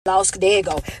Lost, there you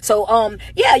go. So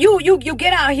yeah, you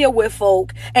get out here with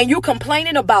folk and you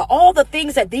complaining about all the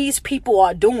things that these people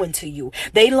are doing to you.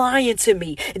 They lying to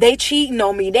me, they cheating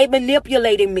on me, they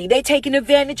manipulating me, they taking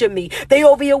advantage of me, they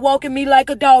over here walking me like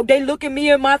a dog, they looking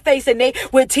me in my face and they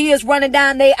with tears running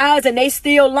down their eyes and they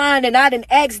still lying. And I done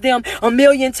asked them a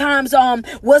million times,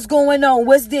 what's going on,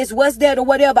 what's this, what's that, or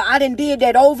whatever. I done did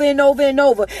that over and over and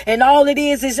over, and all it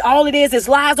is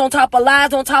lies on top of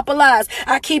lies on top of lies.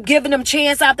 I keep giving them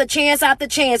chance after chance after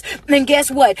chance. And guess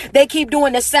what? They keep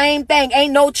doing the same thing.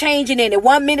 Ain't no changing in it.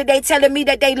 One minute they telling me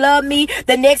that they love me.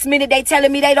 The next minute they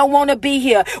telling me they don't want to be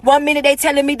here. One minute they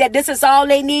telling me that this is all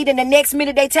they need. And the next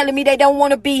minute they telling me they don't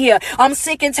want to be here. I'm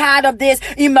sick and tired of this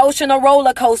emotional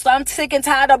roller coaster. I'm sick and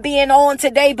tired of being on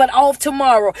today but off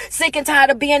tomorrow. Sick and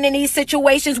tired of being in these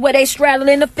situations where they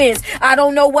straddling the fence. I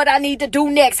don't know what I need to do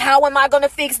next. How am I going to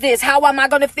fix this? How am I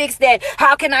going to fix that?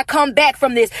 How can I come back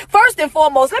from this? First and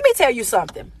foremost, let me tell you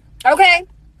something. Okay?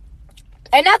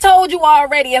 And I told you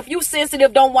already, if you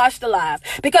sensitive, don't watch the live.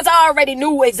 Because I already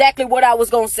knew exactly what I was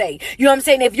going to say. You know what I'm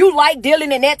saying? If you like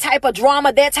dealing in that type of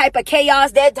drama, that type of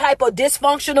chaos, that type of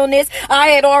dysfunctionalness, I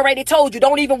had already told you,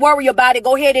 don't even worry about it.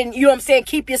 Go ahead and, you know what I'm saying,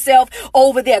 keep yourself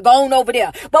over there. Go on over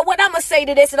there. But what I'm going to say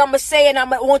to this, and I'm going to say, and I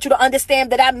want you to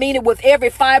understand that I mean it with every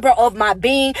fiber of my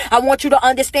being. I want you to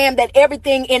understand that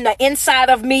everything in the inside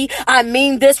of me, I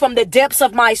mean this from the depths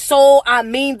of my soul. I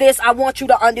mean this. I want you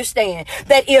to understand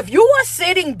that if you are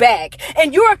sitting back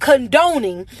and you're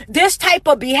condoning this type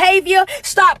of behavior,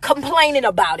 stop complaining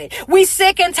about it. We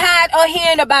sick and tired of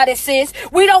hearing about it, sis.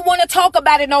 We don't want to talk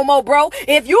about it no more, bro.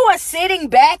 If you are sitting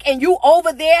back and you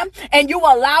over there and you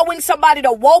allowing somebody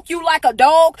to walk you like a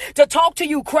dog, to talk to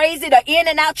you crazy, to in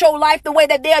and out your life the way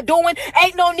that they're doing,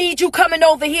 ain't no need you coming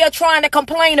over here trying to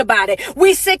complain about it.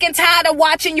 We sick and tired of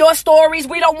watching your stories.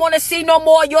 We don't want to see no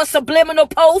more of your subliminal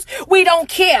posts. We don't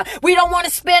care. We don't want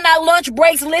to spend our lunch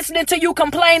breaks listening to you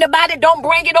complain about it. Don't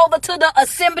bring it over to the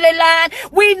assembly line.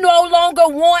 We no longer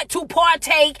want to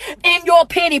partake in your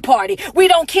pity party. We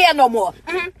don't care no more.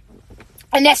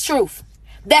 And that's truth.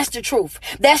 That's the truth.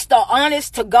 That's the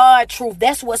honest to God truth.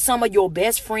 That's what some of your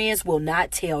best friends will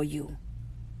not tell you.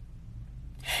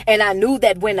 And I knew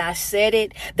that when I said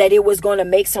it, that it was going to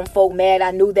make some folk mad.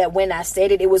 I knew that when I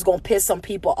said it, it was going to piss some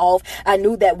people off. I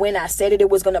knew that when I said it, it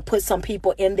was going to put some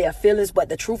people in their feelings. But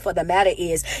the truth of the matter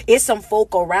is, it's some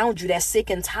folk around you that's sick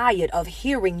and tired of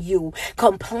hearing you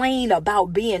complain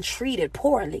about being treated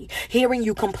poorly, hearing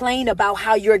you complain about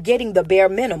how you're getting the bare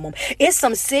minimum. It's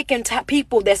some sick and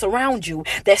people that's around you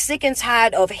that's sick and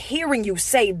tired of hearing you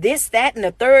say this, that, and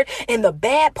the third. And the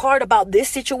bad part about this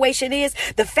situation is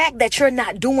the fact that you're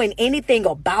not doing anything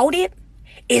about it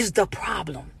is the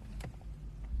problem.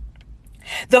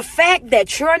 The fact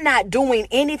that you're not doing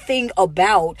anything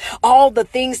about all the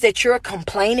things that you're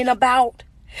complaining about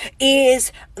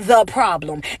is the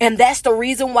problem. And that's the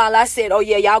reason why I said, oh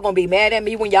yeah, y'all gonna be mad at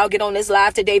me when y'all get on this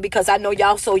live today, because I know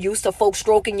y'all so used to folks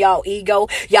stroking y'all ego.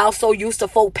 Y'all so used to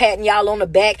folk patting y'all on the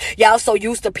back. Y'all so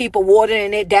used to people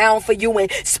watering it down for you and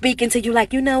speaking to you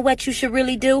like, you know what you should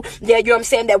really do? Yeah, you know what I'm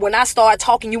saying? That when I start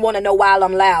talking, you want to know why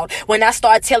I'm loud. When I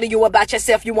start telling you about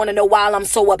yourself, you want to know why I'm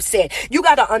so upset. You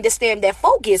got to understand that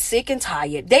folk get sick and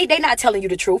tired. They not telling you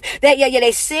the truth.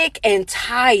 They sick and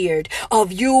tired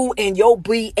of you and your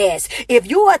BS. If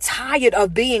you are tired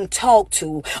of being talked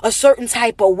to a certain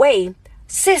type of way,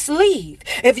 sis, leave.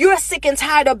 If you're sick and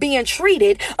tired of being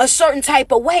treated a certain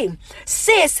type of way,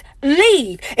 sis,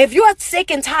 leave. If you're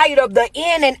sick and tired of the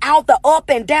in and out, the up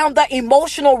and down, the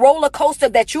emotional roller coaster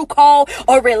that you call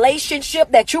a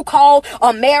relationship, that you call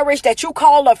a marriage, that you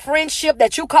call a friendship,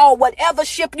 that you call whatever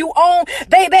ship you own,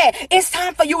 baby, it's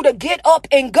time for you to get up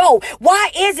and go.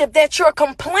 Why is it that you're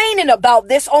complaining about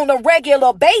this on a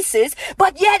regular basis,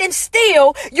 but yet and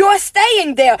still you're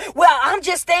staying there? Well, I'm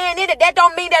just staying in it. That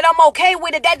don't mean that I'm okay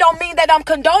with it. That don't mean that I'm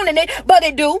condoning it, but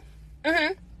it do.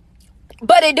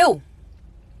 But it do.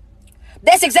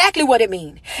 That's exactly what it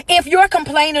means. If you're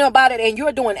complaining about it and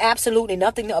you're doing absolutely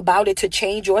nothing about it to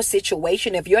change your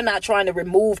situation, if you're not trying to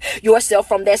remove yourself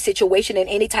from that situation in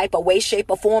any type of way, shape,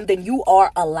 or form, then you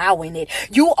are allowing it.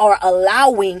 You are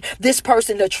allowing this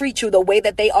person to treat you the way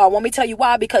that they are. Let me tell you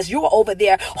why. Because you're over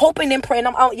there hoping and praying.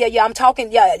 I'm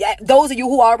talking. Those of you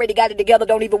who already got it together,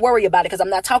 don't even worry about it, because I'm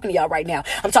not talking to y'all right now.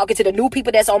 I'm talking to the new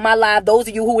people that's on my live. Those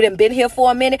of you who have been here for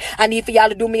a minute, I need for y'all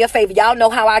to do me a favor. Y'all know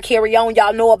how I carry on.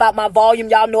 Y'all know about my volume. volume.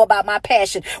 Y'all know about my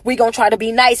passion. We gonna try to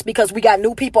be nice because we got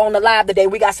new people on the live today.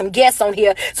 We got some guests on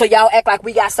here. So y'all act like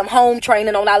we got some home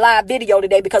training on our live video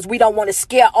today because we don't want to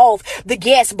scare off the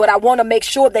guests. But I want to make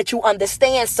sure that you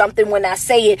understand something when I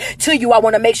say it to you. I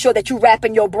want to make sure that you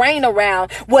wrapping your brain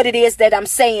around what it is that I'm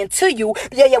saying to you.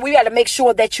 Yeah, we got to make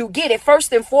sure that you get it.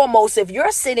 First and foremost, if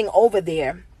you're sitting over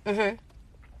there,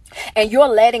 and you're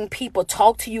letting people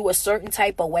talk to you a certain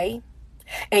type of way,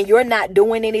 and you're not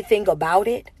doing anything about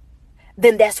it,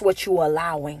 then that's what you're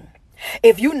allowing.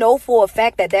 If you know for a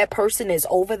fact that that person is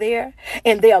over there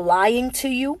and they're lying to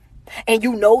you, and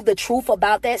you know the truth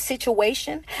about that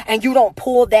situation, and you don't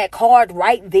pull that card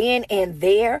right then and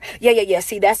there. Yeah.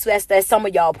 See, that's some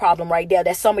of y'all problem right there.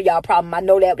 That's some of y'all problem. I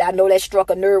know that struck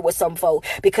a nerve with some folk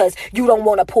because you don't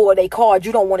want to pull their card.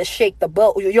 You don't want to shake the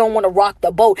boat. You don't want to rock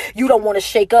the boat. You don't want to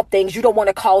shake up things. You don't want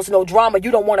to cause no drama.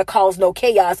 You don't want to cause no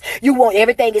chaos. You want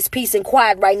everything is peace and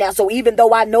quiet right now. So even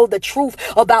though I know the truth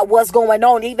about what's going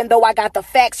on, even though I got the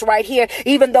facts right here,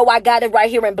 even though I got it right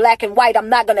here in black and white, I'm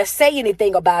not going to say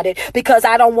anything about it. Because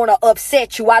I don't want to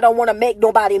upset you. I don't want to make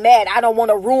nobody mad. I don't want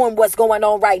to ruin what's going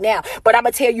on right now. But I'm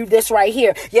going to tell you this right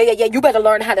here. Yeah. You better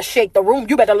learn how to shake the room.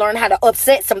 You better learn how to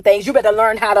upset some things. You better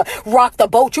learn how to rock the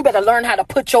boat. You better learn how to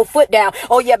put your foot down.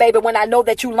 Oh, yeah, baby, when I know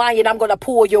that you lying, I'm going to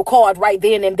pull your card right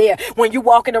then and there. When you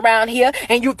walking around here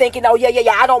and you thinking, oh, yeah,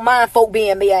 I don't mind folk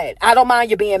being mad. I don't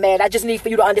mind you being mad. I just need for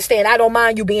you to understand. I don't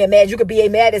mind you being mad. You could be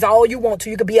mad as all you want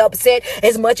to. You could be upset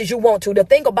as much as you want to. The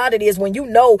thing about it is when you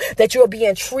know that you're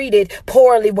being treated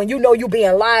poorly, when you know you're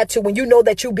being lied to, when you know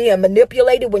that you're being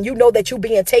manipulated, when you know that you're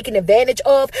being taken advantage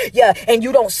of, and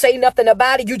you don't say nothing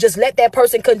about it, you just let that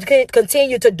person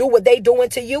continue to do what they doing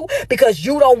to you because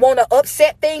you don't want to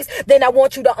upset things, then I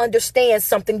want you to understand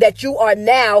something, that you are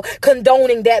now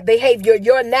condoning that behavior.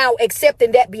 You're now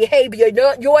accepting that behavior.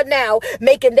 You're now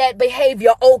making that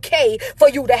behavior okay for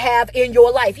you to have in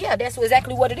your life. Yeah, that's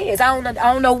exactly what it is. I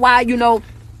don't know why,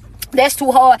 that's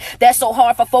too hard. That's so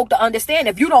hard for folk to understand.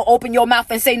 If you don't open your mouth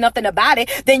and say nothing about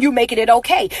it, then you making it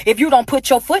okay. If you don't put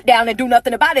your foot down and do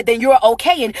nothing about it, then you're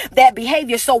okay in that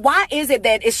behavior. So why is it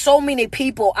that it's so many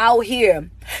people out here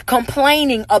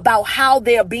complaining about how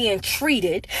they're being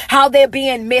treated, how they're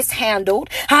being mishandled,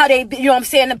 how they,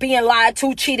 being lied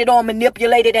to, cheated on,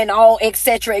 manipulated, and all,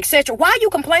 etc., etc. Why are you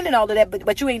complaining all of that,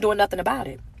 but you ain't doing nothing about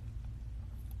it?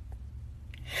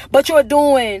 But you're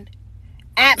doing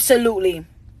absolutely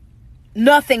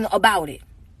nothing about it.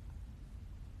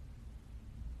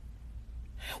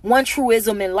 One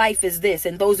truism in life is this,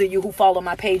 and those of you who follow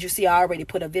my page, you see I already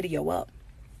put a video up.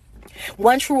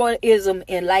 One truism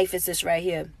in life is this right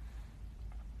here.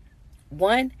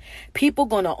 One, people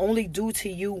gonna only do to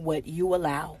you what you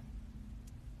allow.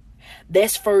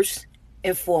 That's first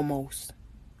and foremost.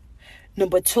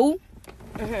 Number two,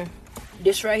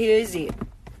 this right here is it.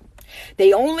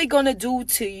 They only gonna do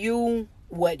to you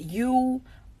what you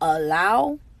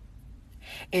allow.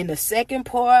 And the second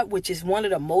part, which is one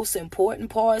of the most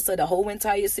important parts of the whole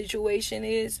entire situation,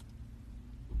 is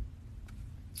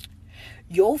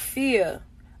your fear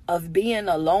of being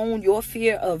alone, your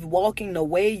fear of walking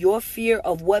away, your fear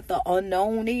of what the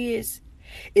unknown is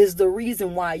the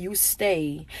reason why you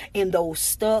stay in those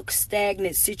stuck,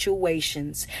 stagnant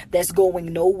situations that's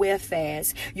going nowhere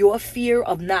fast. Your fear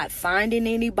of not finding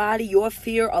anybody, your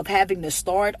fear of having to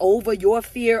start over, your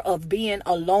fear of being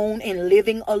alone and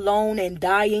living alone and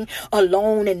dying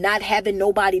alone and not having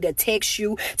nobody to text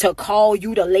you, to call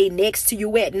you, to lay next to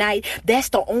you at night. That's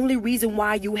the only reason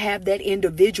why you have that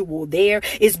individual there,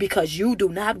 is because you do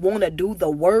not want to do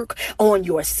the work on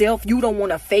yourself. You don't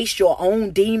want to face your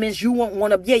own demons. You won't want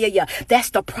to,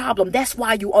 that's the problem. That's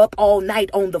why you up all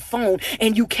night on the phone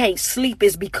and you can't sleep,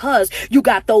 is because you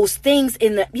got those things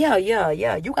in the,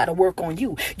 you got to work on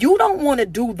you. You don't want to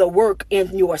do the work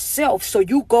in yourself, so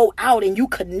you go out and you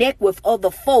connect with other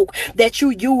folk that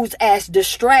you use as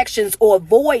distractions or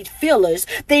void fillers,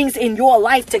 things in your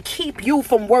life to keep you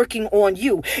from working on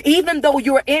you. Even though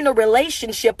you're in a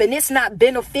relationship and it's not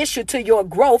beneficial to your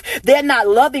growth, they're not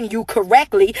loving you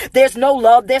correctly. There's no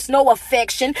love, there's no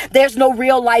affection, there's no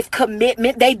real life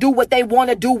commitment. They do what they want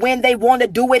to do, when they want to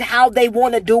do it, how they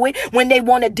want to do it. When they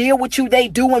want to deal with you, they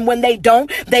do. And when they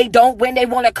don't, they don't. When they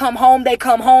want to come home, they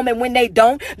come home. And when they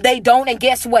don't, they don't. And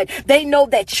guess what? They know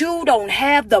that you don't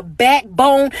have the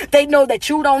backbone. They know that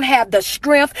you don't have the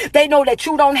strength. They know that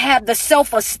you don't have the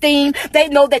self-esteem. They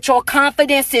know that your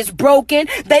confidence is broken.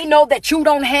 They know that you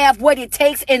don't have what it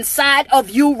takes inside of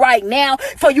you right now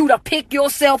for you to pick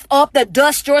yourself up, to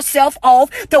dust yourself off,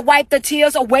 to wipe the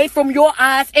tears away from your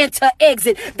eyes and to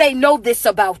exit. They know this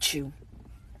about you.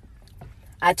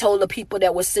 I told the people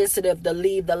that was sensitive to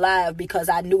leave the live because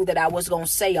I knew that I was going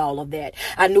to say all of that.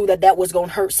 I knew that that was going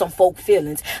to hurt some folk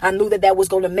feelings. I knew that that was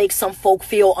going to make some folk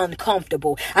feel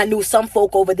uncomfortable. I knew some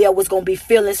folk over there was going to be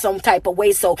feeling some type of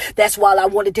way. So that's why I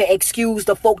wanted to excuse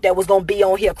the folk that was going to be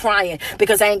on here crying,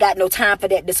 because I ain't got no time for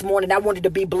that this morning. I wanted to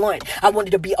be blunt. I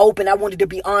wanted to be open. I wanted to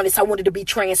be honest. I wanted to be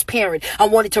transparent. I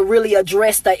wanted to really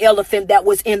address the elephant that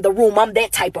was in the room. I'm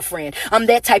that type of friend. I'm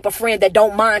that type of friend that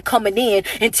don't mind coming in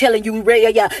and telling you,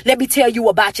 let me tell you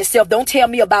about yourself. Don't tell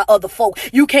me about other folk.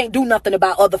 You can't do nothing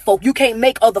about other folk. You can't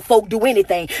make other folk do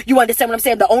anything. You understand what I'm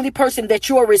saying? The only person that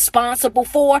you're responsible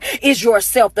for is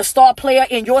yourself. The star player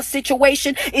in your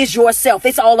situation is yourself.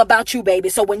 It's all about you, baby.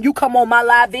 So when you come on my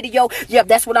live video,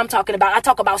 that's what I'm talking about. I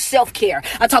talk about self-care.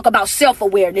 I talk about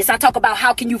self-awareness. I talk about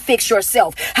how can you fix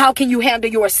yourself? How can you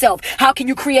handle yourself? How can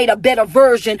you create a better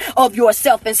version of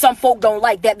yourself? And some folk don't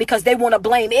like that because they want to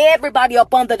blame everybody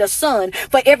up under the sun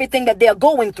for everything that they're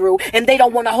going through, and they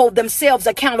don't want to hold themselves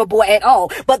accountable at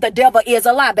all. But the devil is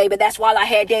a lie, baby. That's why I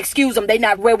had to excuse them. They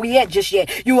not where we at just yet.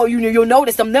 You'll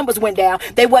notice some numbers went down.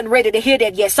 They wasn't ready to hear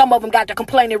that yet. Some of them got to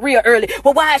complaining real early.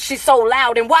 Well, why is she so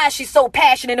loud, and why is she so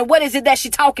passionate, and what is it that she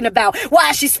talking about? Why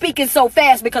is she speaking so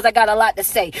fast? Because I got a lot to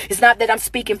say. It's not that I'm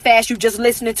speaking fast. You just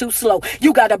listening too slow.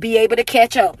 You got to be able to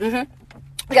catch up.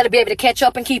 You got to be able to catch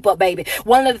up and keep up, baby.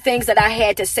 One of the things that I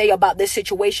had to say about this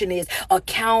situation is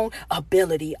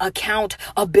accountability.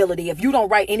 Accountability. If you don't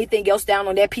write anything else down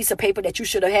on that piece of paper that you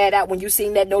should have had out when you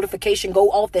seen that notification go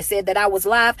off that said that I was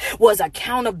live, was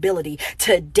accountability.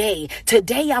 Today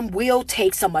I will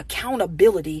take some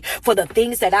accountability for the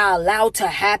things that I allowed to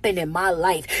happen in my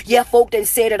life. Yeah, folk done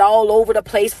said it all over the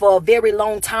place for a very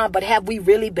long time, but have we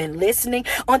really been listening?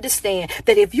 Understand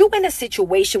that if you're in a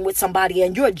situation with somebody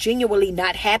and you're genuinely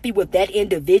not happy with that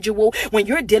individual, when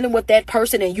you're dealing with that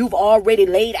person and you've already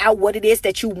laid out what it is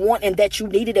that you want and that you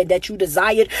needed and that you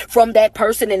desired from that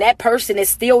person, and that person is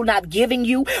still not giving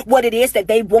you what it is that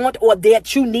they want or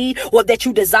that you need or that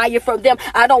you desire from them,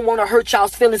 I don't want to hurt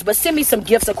y'all's feelings, but send me some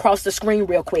gifts across the screen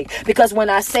real quick, because when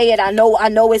I say it, I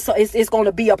know it's going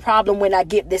to be a problem when I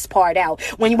get this part out.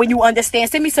 When you understand,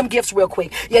 send me some gifts real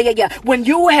quick. Yeah. When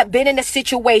you have been in a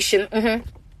situation,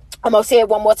 I'm going to say it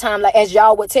one more time, like as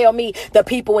y'all would tell me, the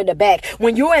people in the back.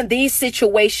 When you're in these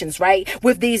situations, right,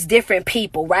 with these different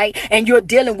people, right, and you're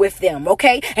dealing with them,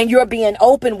 okay, and you're being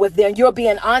open with them, you're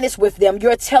being honest with them,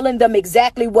 you're telling them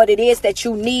exactly what it is that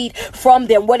you need from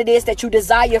them, what it is that you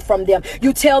desire from them.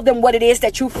 You tell them what it is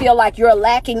that you feel like you're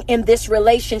lacking in this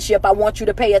relationship. I want you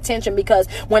to pay attention, because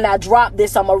when I drop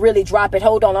this, I'm going to really drop it.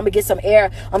 Hold on, I'm going to get some air.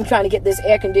 I'm trying to get this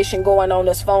air condition going on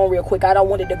this phone real quick. I don't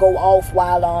want it to go off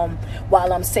while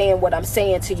I'm saying what I'm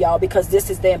saying to y'all, because this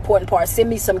is the important part. Send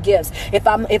me some gifts. If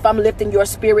I'm lifting your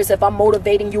spirits, if I'm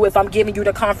motivating you, if I'm giving you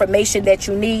the confirmation that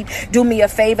you need, do me a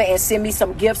favor and send me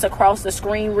some gifts across the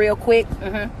screen real quick.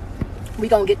 We're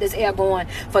going to get this air going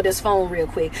for this phone real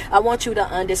quick. I want you to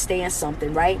understand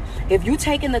something, right? If you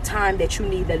taking the time that you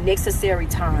need, the necessary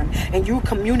time, and you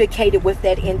communicated with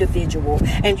that individual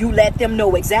and you let them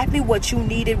know exactly what you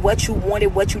needed, what you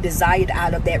wanted, what you desired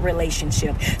out of that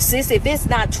relationship. Sis, if it's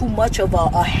not too much of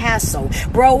a hassle,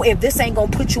 bro, if this ain't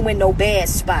going to put you in no bad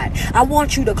spot, I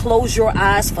want you to close your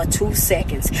eyes for 2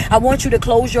 seconds. I want you to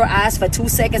close your eyes for 2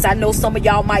 seconds. I know some of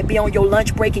y'all might be on your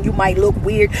lunch break and you might look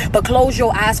weird, but close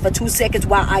your eyes for 2 seconds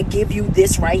while I give you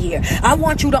this right here. I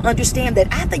want you to understand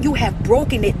that after you have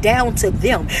broken it down to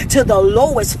them, to the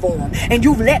lowest form, and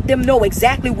you've let them know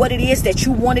exactly what it is that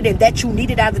you wanted and that you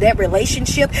needed out of that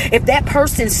relationship, if that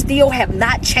person still have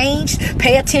not changed,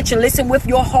 pay attention. Listen with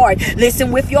your heart.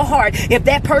 Listen with your heart. If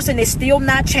that person is still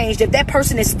not changed, if that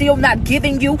person is still not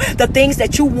giving you the things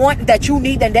that you want, that you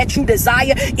need, and that you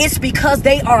desire, it's because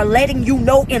they are letting you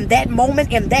know in that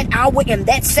moment, in that hour, in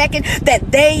that second, that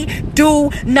they do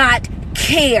not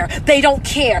care. They don't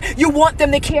care. You want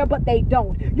them to care, but they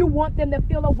don't. You want them to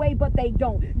feel a way, but they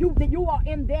don't. You are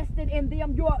invested in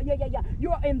them. You're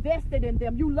invested in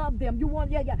them. You love them. You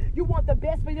want the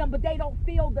best for them, but they don't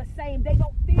feel the same. They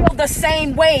don't feel the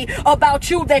same way about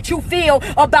you that you feel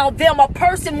about them. A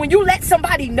person, when you let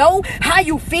somebody know how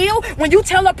you feel, when you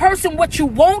tell a person what you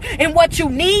want and what you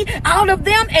need out of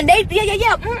them, and they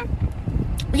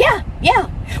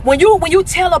when you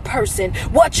tell a person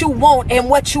what you want and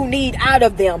what you need out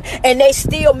of them, and they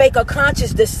still make a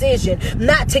conscious decision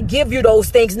not to give you those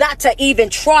things, not to even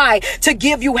try to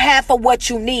give you half of what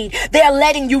you need, they're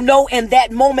letting you know in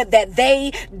that moment that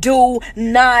they do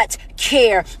not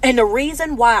care. And the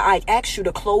reason why I asked you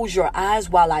to close your eyes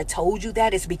while I told you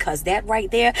that is because that right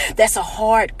there, that's a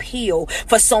hard pill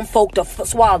for some folk to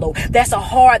swallow. That's a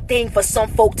hard thing for some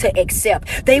folk to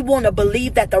accept. They want to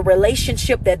believe that the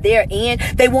relationship that they're in,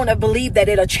 they want to believe that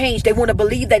it'll change. They want to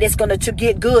believe that it's going to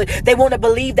get good. They want to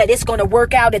believe that it's going to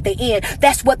work out at the end.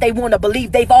 That's what they want to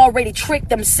believe. They've already tricked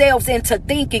themselves into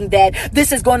thinking that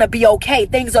this is going to be okay.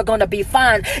 Things are going to be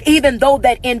fine. Even though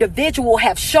that individual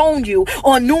have shown you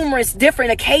on numerous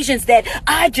different occasions that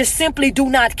I just simply do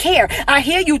not care. I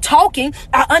hear you talking.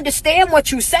 I understand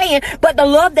what you're saying, but the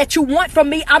love that you want from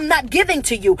me, I'm not giving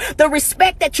to you. The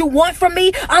respect that you want from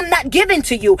me, I'm not giving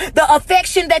to you. The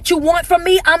affection that you want from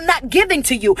me, I'm not giving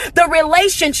to you. The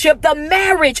relationship, the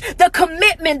marriage, the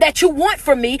commitment that you want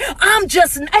from me,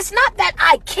 it's not that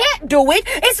I can't do it.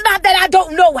 It's not that I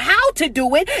don't know how to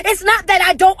do it. It's not that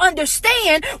I don't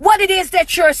understand what it is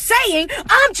that you're saying.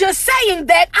 I'm just saying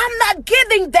that I'm not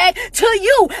giving that to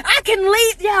you. I can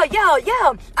leave.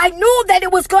 Yeah. I knew that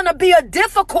it was going to be a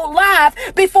difficult life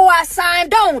before I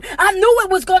signed on. I knew it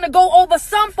was going to go over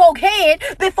some folk head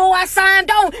before I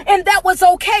signed on. And that was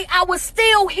okay. I was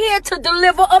still here to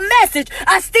deliver a message.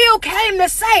 I still came to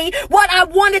say what I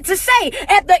wanted to say.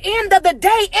 At the end of the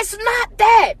day, it's not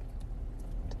that.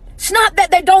 It's not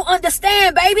that they don't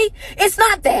understand, baby. It's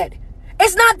not that.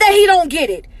 It's not that he don't get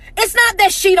it. It's not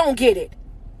that she don't get it.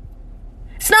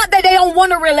 It's not that they don't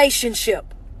want a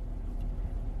relationship.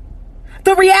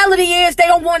 The reality is they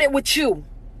don't want it with you.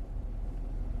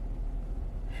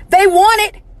 They want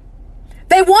it.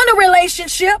 They want a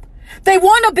relationship. They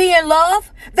want to be in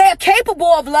love. They're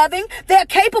capable of loving. They're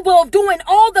capable of doing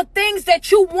all the things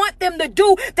that you want them to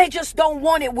do. They just don't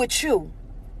want it with you.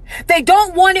 They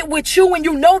don't want it with you, and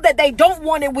you know that they don't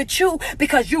want it with you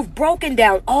because you've broken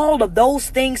down all of those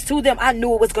things to them. I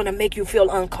knew it was going to make you feel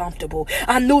uncomfortable.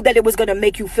 I knew that it was going to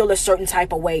make you feel a certain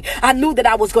type of way. I knew that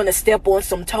I was going to step on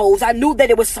some toes. I knew that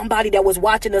it was somebody that was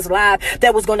watching us live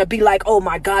that was going to be like, oh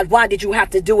my God, why did you have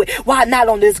to do it? Why not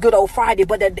on this good old Friday?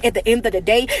 But at the end of the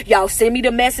day, y'all send me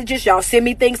the messages. Y'all send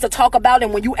me things to talk about.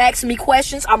 And when you ask me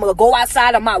questions, I'm going to go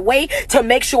outside of my way to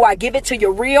make sure I give it to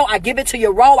you real. I give it to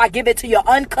you raw. I give it to you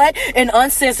uncut and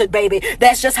uncensored, baby.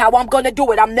 That's just how I'm going to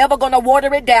do it. I'm never going to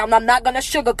water it down. I'm not going to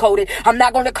sugarcoat it. I'm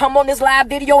not going to come on this live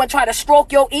video and try to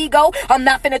stroke your ego. I'm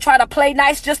not going to try to play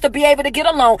nice just to be able to get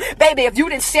along. Baby, if you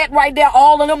didn't sit right there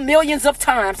all of them millions of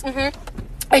times,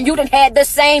 and you done had the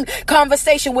same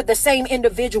conversation with the same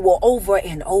individual over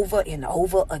and over and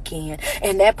over again,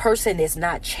 and that person is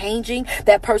not changing,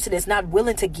 that person is not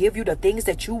willing to give you the things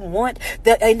that you want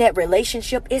in that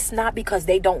relationship, it's not because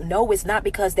they don't know, it's not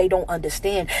because they don't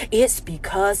understand, it's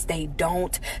because they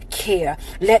don't care.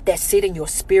 Let that sit in your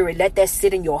spirit, let that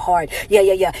sit in your heart. Yeah,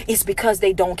 it's because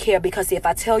they don't care. Because if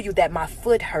I tell you that my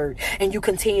foot hurt and you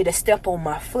continue to step on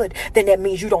my foot, then that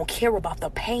means you don't care about the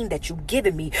pain that you've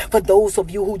given me. For those of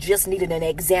you who just needed an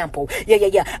example.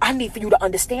 Yeah. I need for you to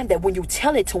understand that when you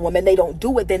tell it to them and they don't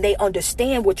do it, then they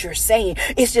understand what you're saying.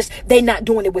 It's just they're not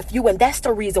doing it with you. And that's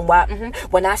the reason why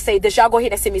when I say this, y'all go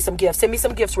ahead and send me some gifts. Send me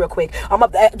some gifts real quick.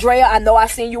 Drea, I know I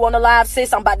seen you on the live,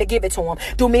 sis. I'm about to give it to them.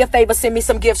 Do me a favor, send me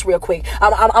some gifts real quick.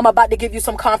 I'm about to give you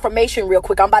some confirmation real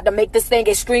quick. I'm about to make this thing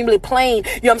extremely plain.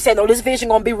 You know what I'm saying? No, this vision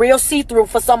gonna be real see-through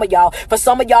for some of y'all. For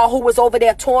some of y'all who was over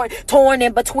there torn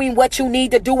in between what you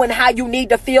need to do and how you need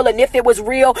to feel and if it was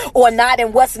real or not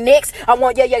and what's next. I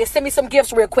want, send me some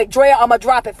gifts real quick. Drea, I'm gonna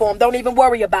drop it for them. Don't even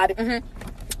worry about it.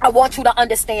 I want you to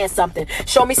understand something.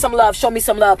 Show me some love. Show me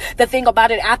some love. The thing about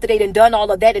it, after they done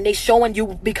all of that and they showing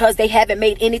you because they haven't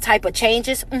made any type of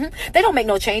changes, they don't make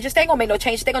no changes. They ain't gonna make no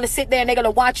changes. They're gonna sit there and they're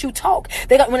gonna watch you talk.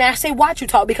 When I say watch you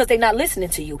talk, because they're not listening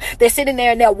to you. They're sitting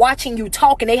there and they're watching you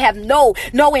talk, and they have no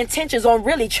intentions on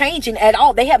really changing at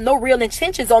all. They have no real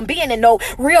intentions on being in no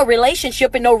real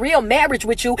relationship and no real marriage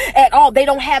with you at all. They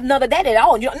don't have none of that at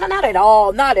all. Not at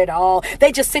all. Not at all.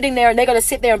 They just sitting there and they're gonna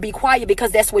sit there and be quiet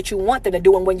because that's what you want them to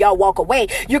do. And when y'all walk away,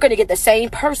 you're going to get the same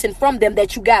person from them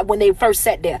that you got when they first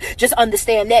sat there. Just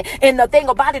understand that. And the thing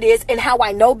about it is, and how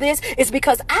I know this, is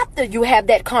because after you have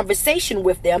that conversation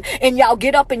with them and y'all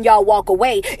get up and y'all walk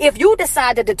away, if you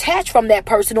decide to detach from that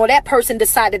person or that person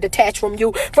decided to detach from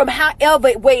you, from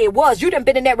however way it was, you done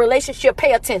been in that relationship,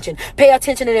 pay attention. Pay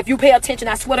attention. And if you pay attention,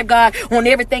 I swear to God, on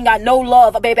everything I know,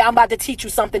 love, baby, I'm about to teach you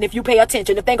something if you pay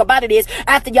attention. The thing about it is,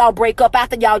 after y'all break up,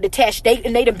 after y'all detach, they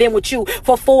done been with you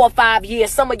for 4 or 5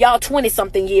 years. Some of y'all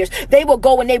 20-something years. They will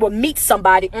go and they will meet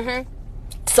somebody.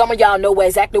 Some of y'all know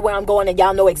exactly where I'm going, and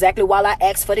y'all know exactly why I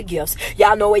asked for the gifts.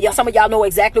 Y'all know it. Some of y'all know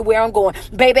exactly where I'm going.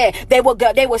 Baby, they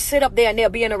will sit up there and they'll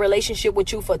be in a relationship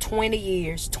with you for 20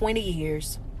 years.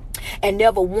 and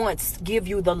never once give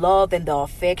you the love and the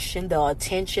affection, the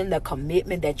attention, the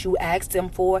commitment that you asked them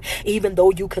for, even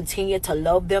though you continue to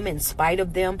love them in spite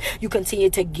of them. You continue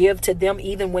to give to them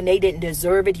even when they didn't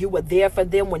deserve it. You were there for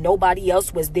them when nobody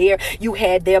else was there. You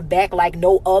had their back like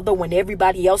no other. When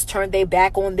everybody else turned their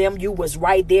back on them, you was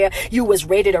right there. You was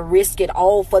ready to risk it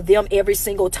all for them every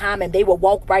single time, and they will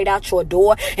walk right out your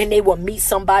door and they will meet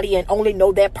somebody and only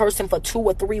know that person for 2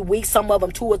 or 3 weeks, some of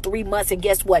them 2 or 3 months, and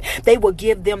guess what? They will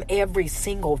give them every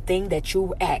single thing that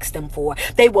you asked them for.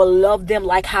 They will love them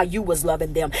like how you was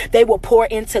loving them. They will pour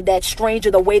into that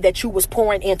stranger the way that you was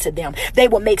pouring into them. They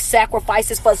will make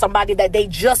sacrifices for somebody that they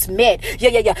just met.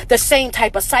 Yeah. The same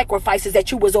type of sacrifices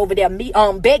that you was over there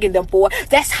begging them for.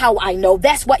 That's how I know.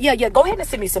 That's what. Yeah. Go ahead and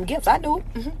send me some gifts. I knew.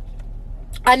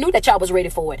 I knew that y'all was ready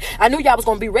for it. I knew y'all was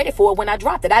going to be ready for it when I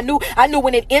dropped it. I knew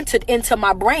when it entered into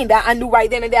my brain that I knew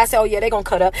right then and there. I said, oh yeah, they're going to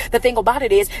cut up. The thing about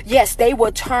it is, yes, they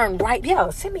will turn right.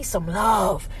 Yeah, send me some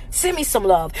love. Send me some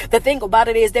love. The thing about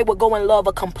it is they will go and love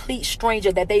a complete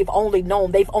stranger that they've only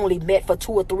known, they've only met for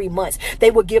 2 or 3 months.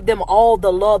 They will give them all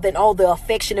the love and all the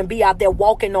affection and be out there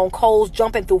walking on coals,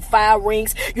 jumping through fire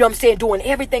rings. You know what I'm saying? Doing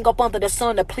everything up under the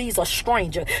sun to please a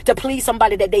stranger, to please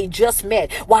somebody that they just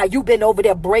met, while you've been over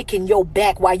there breaking your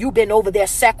back, while you've been over there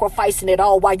sacrificing it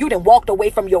all, while you done walked away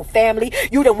from your family,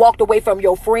 you done walked away from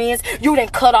your friends, you done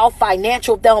cut off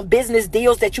financial business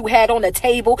deals that you had on the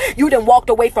table, you done walked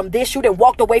away from this, you done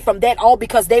walked away from that, all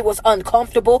because they was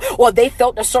uncomfortable or they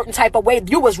felt a certain type of way.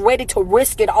 You was ready to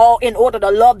risk it all in order to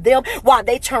love them, while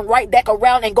they turn right back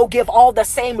around and go give all the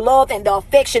same love and the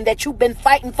affection that you've been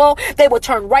fighting for. They will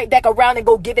turn right back around and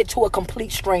go give it to a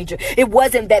complete stranger. It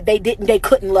wasn't that they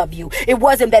couldn't love you. It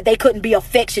wasn't that they couldn't be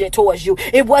affectionate towards you.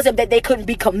 It wasn't that they couldn't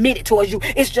be committed towards you.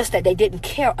 It's just that they didn't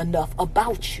care enough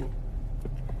about you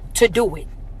to do it.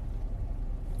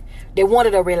 They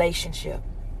wanted a relationship.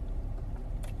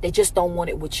 They just don't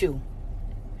want it with you.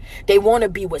 They want to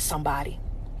be with somebody.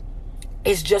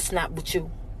 It's just not with you.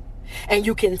 And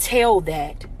you can tell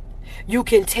that. You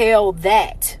can tell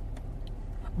that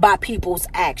by people's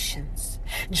actions.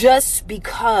 Just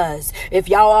because, if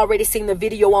y'all already seen the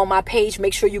video on my page,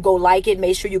 make sure you go like it,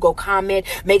 make sure you go comment,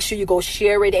 make sure you go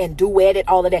share it and duet it,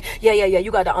 all of that. Yeah. You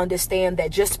got to understand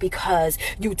that just because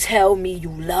you tell me you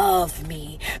love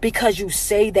me, because you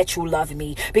say that you love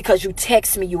me, because you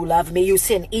text me you love me, you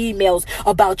send emails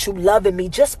about you loving me,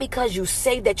 just because you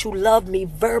say that you love me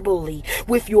verbally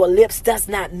with your lips does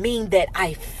not mean that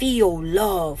I feel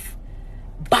love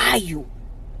by you.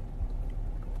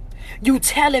 You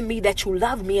telling me that you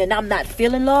love me and I'm not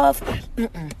feeling love?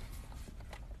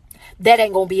 That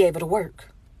ain't gonna be able to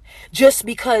work. Just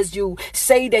because you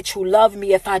say that you love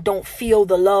me, if I don't feel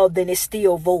the love, then it's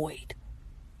still void.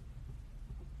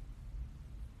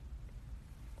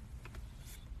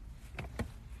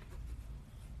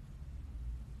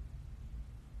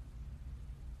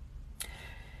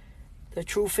 The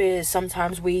truth is,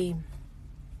 sometimes we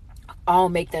all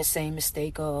make that same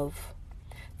mistake of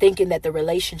thinking that the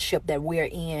relationship that we're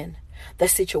in, the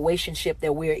situationship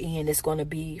that we're in, is going to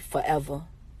be forever.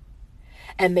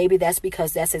 And maybe that's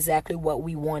because that's exactly what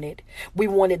we wanted. We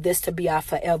wanted this to be our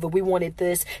forever. We wanted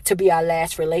this to be our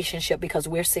last relationship because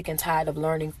we're sick and tired of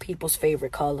learning people's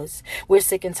favorite colors. We're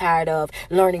sick and tired of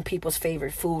learning people's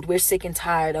favorite food. We're sick and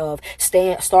tired of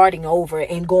starting over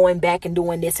and going back and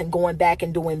doing this and going back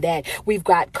and doing that. We've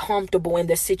got comfortable in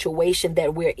the situation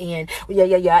that we're in.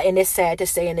 Yeah. And it's sad to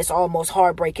say, and it's almost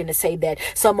heartbreaking to say, that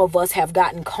some of us have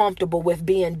gotten comfortable with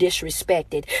being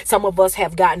disrespected. Some of us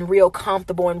have gotten real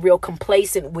comfortable and real complacent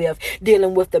with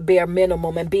dealing with the bare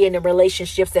minimum and being in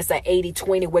relationships that's an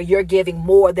 80-20 where you're giving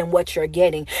more than what you're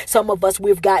getting. Some of us,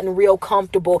 we've gotten real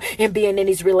comfortable in being in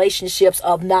these relationships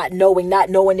of not knowing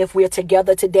if we're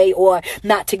together today or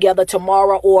not together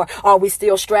tomorrow, or are we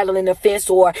still straddling the fence,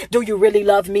 or do you really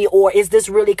love me, or is this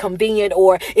really convenient,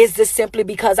 or is this simply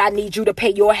because I need you to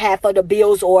pay your half of the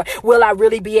bills, or will I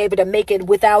really be able to make it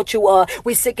without you?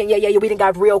 We sick and we done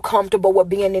got real comfortable with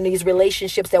being in these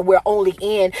relationships that we're only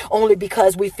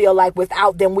because we feel like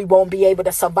without them we won't be able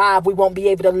to survive. We won't be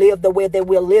able to live the way that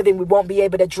we're living. We won't be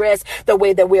able to dress the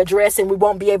way that we're dressing. We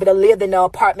won't be able to live in the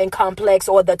apartment complex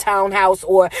or the townhouse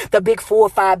or the big 4 or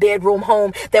 5 bedroom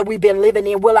home that we've been living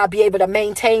in. Will I be able to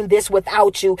maintain this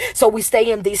without you? So we stay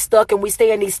in these stuck and we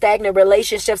stay in these stagnant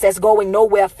relationships that's going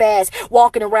nowhere fast,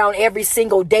 walking around every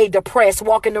single day depressed,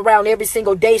 walking around every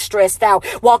single day stressed out,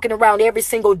 walking around every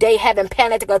single day having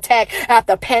panic attack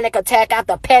after panic attack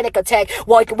after panic attack,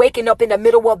 waking up in the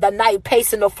middle of the night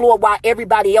pacing the floor while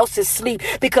everybody else is asleep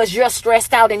because you're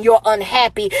stressed out and you're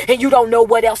unhappy and you don't know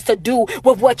what else to do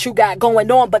with what you got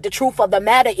going on. But the truth of the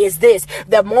matter is this: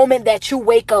 the moment that you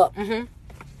wake up,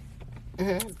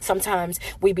 Sometimes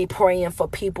we be praying for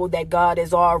people that God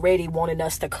is already wanting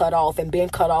us to cut off and been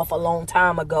cut off a long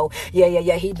time ago. Yeah.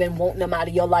 He been wanting them out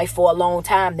of your life for a long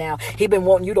time now. He been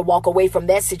wanting you to walk away from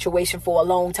that situation for a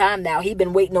long time now. He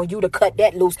been waiting on you to cut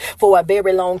that loose for a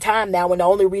very long time now. And the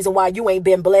only reason why you ain't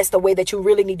been blessed the way that you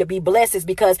really need to be blessed is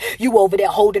because you over there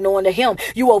holding on to him.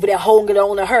 You over there holding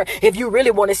on to her. If you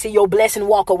really want to see your blessing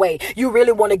walk away, you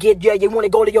really want to you want to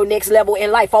go to your next level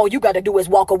in life, all you got to do is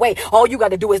walk away. All you got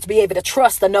to do is be able to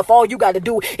trust enough. All you got to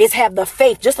do is have the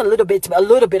faith, just a little bit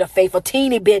of faith, a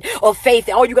teeny bit of faith.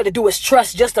 All you got to do is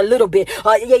trust just a little bit.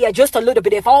 Just a little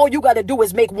bit. If all you got to do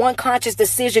is make one conscious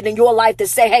decision in your life to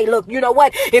say, hey, look, you know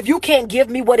what? If you can't give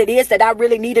me what it is that I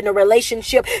really need in a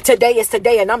relationship, today is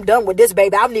today, and I'm done with this,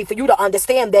 baby. I need for you to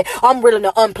understand that I'm willing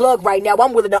to unplug right now.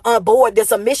 I'm willing to unboard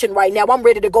this mission right now. I'm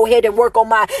ready to go ahead and work on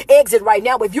my exit right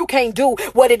now. If you can't do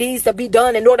what it needs to be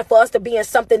done in order for us to be in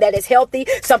something that is healthy,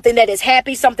 something that is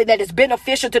happy, something that is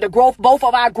beneficial to the growth, both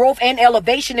of our growth and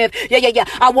elevation.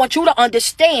 I want you to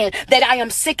understand that I am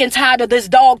sick and tired of this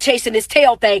dog chasing his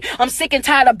tail thing. I'm sick and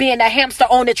tired of being a hamster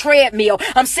on the treadmill.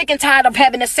 I'm sick and tired of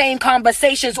having the same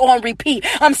conversations on repeat.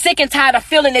 I'm sick and tired of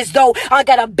feeling as though I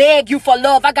gotta beg you for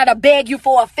love. I gotta beg you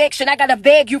for affection. I gotta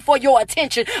beg you for your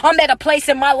attention. I'm at a place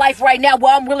in my life right now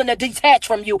where I'm willing to detach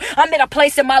from you. I'm at a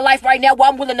place in my life right now where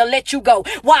I'm willing to let you go.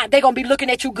 Why? They're gonna be looking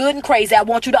at you good and crazy. I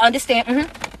want you to understand.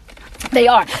 They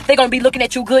are. They're going to be looking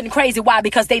at you good and crazy. Why?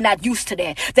 Because they're not used to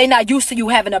that. They're not used to you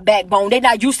having a backbone. They're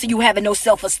not used to you having no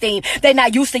self-esteem. They're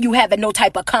not used to you having no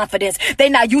type of confidence. They're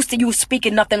not used to you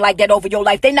speaking nothing like that over your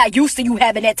life. They're not used to you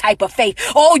having that type of faith.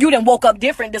 Oh, you done woke up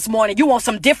different this morning. You want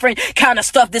some different kind of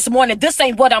stuff this morning. This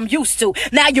ain't what I'm used to.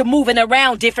 Now you're moving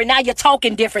around different. Now you're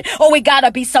talking different. Oh, it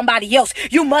gotta be somebody else.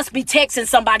 You must be texting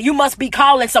somebody. You must be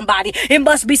calling somebody. It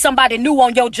must be somebody new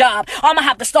on your job. I'm gonna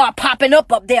have to start popping up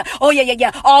there. Oh,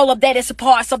 yeah. All of that is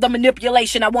parts of the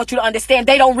manipulation. I want you to understand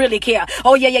they don't really care.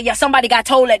 Oh, yeah. Somebody got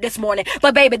told that this morning.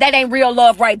 But baby, that ain't real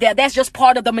love right there. That's just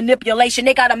part of the manipulation.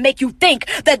 They gotta make you think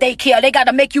that they care. They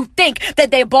gotta make you think that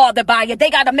they're bothered by it.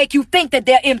 They gotta make you think that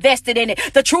they're invested in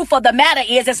it. The truth of the matter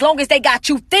is, as long as they got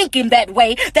you thinking that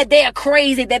way, that they're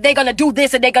crazy, that they're gonna do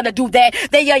this and they're gonna do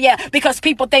that, because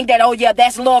people think that, oh yeah,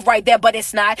 that's love right there, but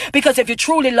it's not. Because if you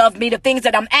truly love me, the things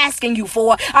that I'm asking you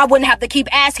for, I wouldn't have to keep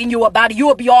asking you about it. You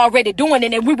would be already doing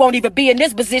it, and we won't even be in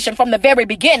this position from the very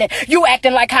beginning. You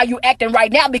acting like how you acting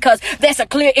right now, because that's a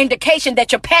clear indication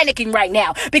that you're panicking right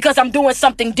now because I'm doing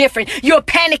something different. You're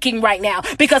panicking right now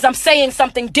because I'm saying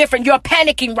something different. You're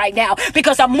panicking right now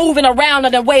because I'm moving around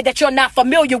in a way that you're not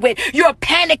familiar with. You're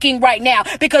panicking right now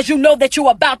because you know that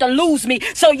you're about to lose me.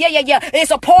 So yeah,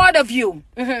 it's a part of you.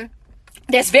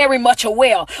 That's very much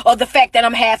aware of the fact that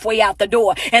I'm halfway out the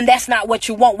door. And that's not what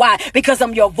you want. Why? Because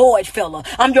I'm your void filler.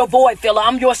 I'm your void filler.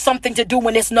 I'm your something to do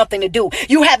when there's nothing to do.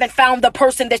 You haven't found the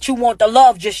person that you want to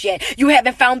love just yet. You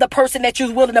haven't found the person that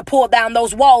you're willing to pull down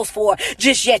those walls for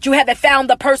just yet. You haven't found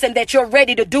the person that you're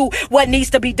ready to do what needs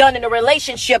to be done in a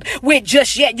relationship with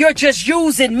just yet. You're just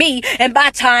using me and my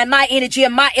time, my energy,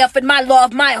 and my effort, my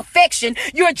love, my affection.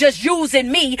 You're just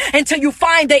using me until you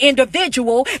find the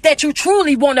individual that you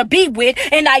truly want to be with.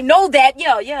 And I know that,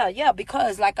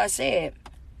 because like I said,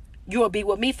 you'll be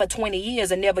with me for 20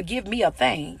 years and never give me a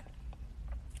thing.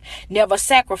 Never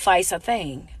sacrifice a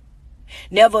thing.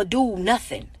 Never do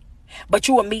nothing. But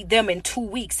you will meet them in 2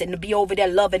 weeks and be over there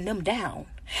loving them down.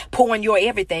 Pouring your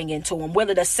everything into them,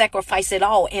 willing to sacrifice it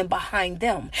all in behind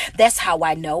them. That's how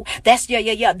I know. That's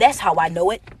how I know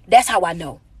it. That's how I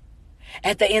know.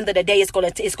 At the end of the day,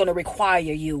 it's gonna require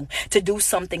you to do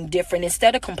something different.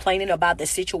 Instead of complaining about the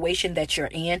situation that you're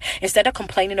in, instead of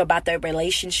complaining about the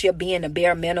relationship being the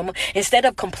bare minimum, instead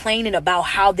of complaining about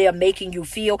how they're making you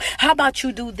feel, how about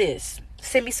you do this?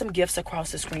 Send me some gifts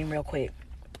across the screen real quick.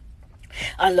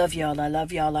 I love y'all. I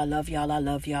love y'all. I love y'all. I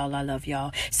love y'all. I love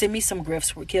y'all. Send me some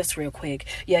gifts real quick.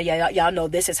 Y'all know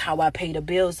this is how I pay the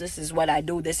bills. This is what I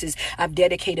do. I've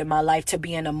dedicated my life to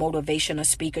being a motivational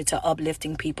speaker, to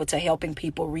uplifting people, to helping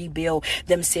people rebuild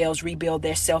themselves, rebuild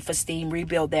their self-esteem,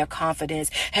 rebuild their confidence,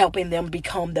 helping them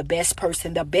become the best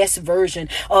person, the best version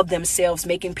of themselves,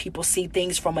 making people see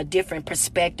things from a different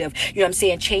perspective. You know what I'm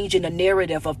saying? Changing the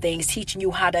narrative of things, teaching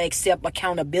you how to accept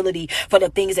accountability for the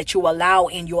things that you allow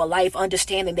in your life,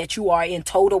 understanding that you are in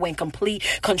total and complete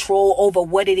control over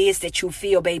what it is that you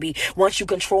feel, baby. Once you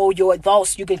control your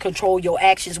thoughts, you can control your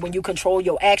actions. When you control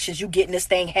your actions, you getting this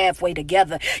thing halfway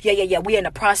together. We're in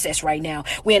the process right now.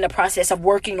 We're in the process of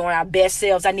working on our best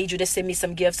selves. I need you to send me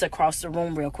some gifts across the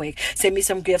room real quick. Send me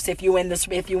some gifts if you in this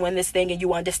thing and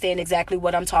you understand exactly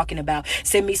what I'm talking about.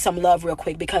 Send me some love real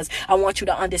quick, because I want you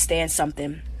to understand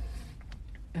something.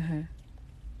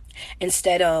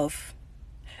 Instead of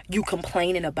you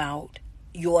complaining about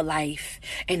your life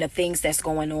and the things that's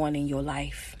going on in your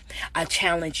life. I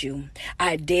challenge you.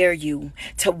 I dare you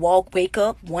to wake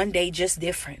up one day just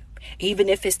different. Even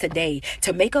if it's today,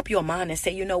 to make up your mind and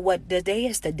say, you know what, today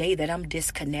is the day that I'm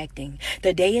disconnecting.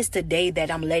 Today is the day that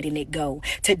I'm letting it go.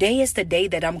 Today is the day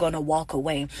that I'm going to walk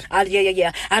away. I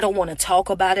don't want to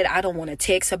talk about it. I don't want to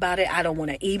text about it. I don't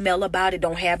want to email about it.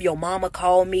 Don't have your mama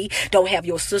call me. Don't have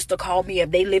your sister call me.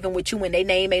 If they living with you and their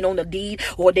name ain't on the deed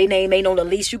or their name ain't on the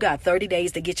lease, you got 30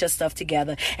 days to get your stuff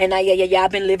together. And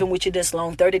I've been living with you this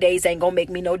long. 30 days ain't going to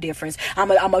make me no difference. I'm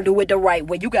going to do it the right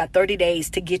way. You got 30 days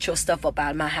to get your stuff up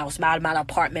out of my house, out of my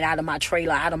apartment, out of my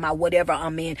trailer, out of my whatever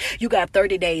I'm in. You got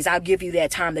 30 days. I'll give you that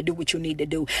time to do what you need to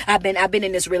do. I've been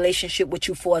in this relationship with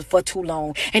you for too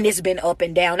long, and it's been up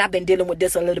and down. I've been dealing with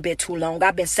this a little bit too long.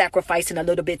 I've been sacrificing a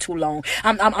little bit too long.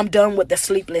 I'm done with the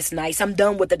sleepless nights. I'm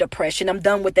done with the depression. I'm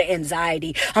done with the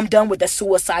anxiety. I'm done with the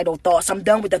suicidal thoughts. I'm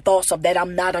done with the thoughts of that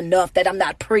I'm not enough, that I'm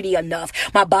not pretty enough.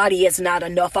 My body is not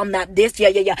enough. I'm not this.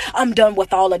 I'm done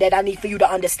with all of that. I need for you to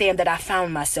understand that I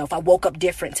found myself. I woke up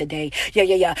different today.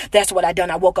 That's what I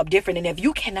done. I woke up different. And if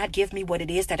you cannot give me what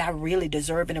it is that I really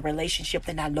deserve in a relationship,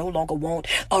 then I no longer want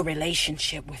a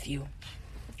relationship with you.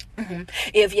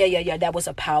 If that was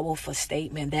a powerful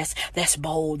statement. That's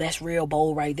bold. That's real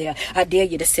bold right there. I dare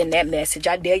you to send that message.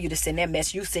 I dare you to send that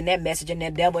message. You send that message and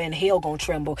that devil in hell gonna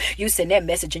tremble. You send that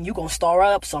message and you gonna stir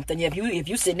up something. If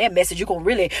you send that message, you gonna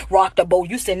really rock the boat.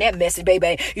 You send that message,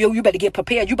 baby, you better get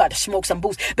prepared. You about to smoke some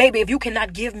booze. Baby, if you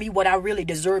cannot give me what I really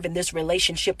deserve in this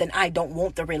relationship, then I don't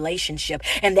want the relationship.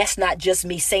 And that's not just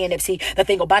me saying it. See, the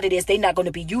thing about it is they're not going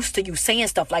to be used to you saying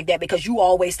stuff like that, because you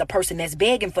always the person that's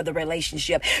begging for the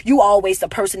relationship. You always the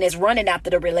person that's running after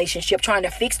the relationship, trying to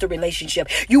fix the relationship.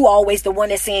 You always the one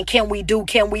that's saying, can we do,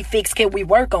 can we fix, can we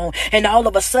work on? And all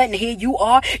of a sudden here you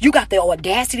are, you got the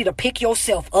audacity to pick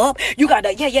yourself up. You got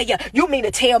to, you mean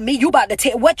to tell me, you about to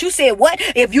tell what you said, what?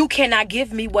 If you cannot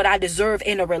give me what I deserve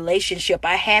in a relationship,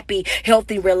 a happy,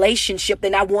 healthy relationship,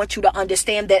 then I want you to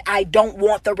understand that I don't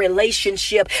want the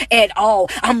relationship at all.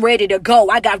 I'm ready to go.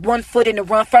 I got one foot in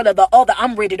the front of the other.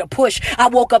 I'm ready to push. I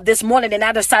woke up this morning and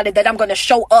I decided that I'm going to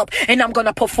show up and I'm going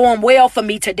to perform well for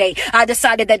me today. I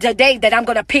decided that today that I'm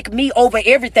going to pick me over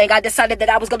everything. I decided that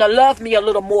I was going to love me a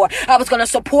little more. I was going to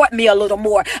support me a little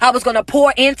more. I was going to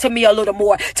pour into me a little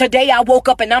more. Today I woke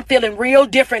up and I'm feeling real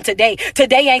different today.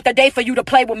 Today ain't the day for you to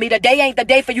play with me. Today ain't the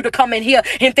day for you to come in here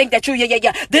and think that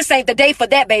this ain't the day for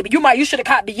that, baby. You should have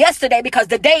caught me yesterday, because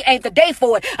the day ain't the day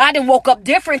for it. I done woke up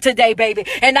different today, baby.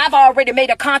 And I've already made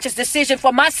a conscious decision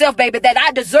for myself, baby, that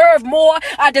I deserve more.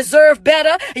 I deserve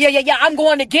better. I'm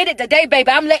going to get it today, baby.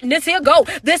 I'm letting this here go.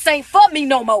 This ain't for me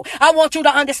no more. I want you to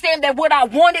understand that what I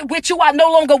wanted with you, I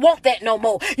no longer want that no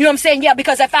more. You know what I'm saying? Yeah,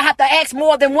 because if I have to ask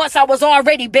more than once, I was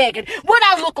already begging. What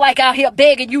I look like out here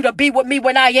begging you to be with me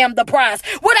when I am the prize?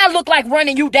 What I look like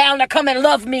running you down to come and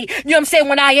love me? You know what I'm saying?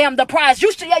 When I am the prize,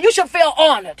 you should feel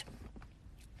honored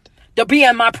to be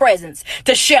in my presence,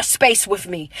 to share space with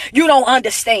me. You don't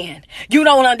understand. You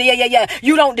don't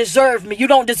You don't deserve me. You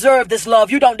don't deserve this love.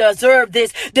 You don't deserve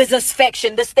this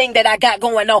affection, this thing that I got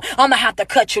going on. I'm gonna have to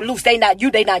cut you loose. They not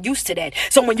used to that.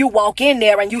 So when you walk in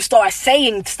there and you start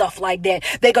saying stuff like that,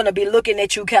 they're gonna be looking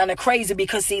at you kind of crazy,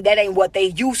 because see, that ain't what they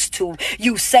used to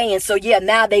you saying. So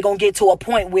now they gonna get to a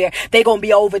point where they gonna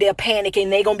be over there panicking.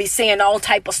 They gonna be saying all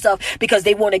type of stuff because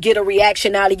they want to get a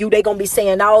reaction out of you. They gonna be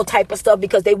saying all type of stuff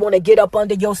because they want to get up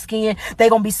under your skin.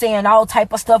 They're going to be saying all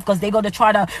type of stuff because they're going to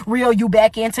try to reel you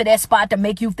back into that spot to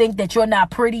make you think that you're not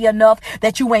pretty enough,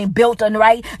 that you ain't built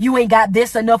right, you ain't got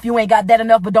this enough, you ain't got that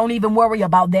enough. But don't even worry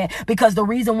about that, because the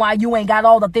reason why you ain't got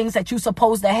all the things that you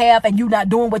supposed to have and you not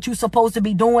doing what you supposed to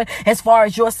be doing as far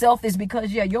as yourself is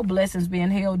because your blessings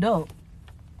being held up.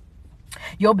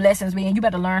 Your blessings, man. You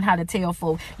better learn how to tell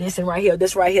folk, listen right here,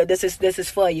 this is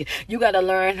for you. You got to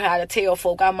learn how to tell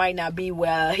folk, I might not be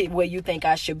where you think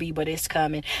I should be, but it's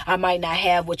coming. I might not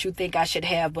have what you think I should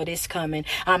have, but it's coming.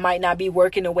 I might not be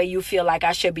working the way you feel like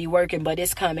I should be working, but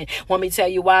it's coming. Want me to tell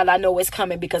you why? I know it's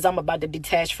coming, because I'm about to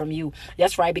detach from you.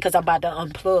 That's right, because I'm about to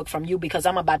unplug from you, because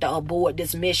I'm about to abort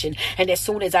this mission. And as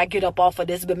soon as I get up off of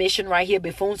this mission right here,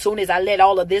 before as soon as I let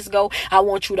all of this go, I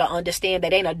want you to understand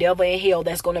that ain't a devil in hell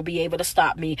that's going to be able to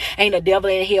stop me. Ain't a devil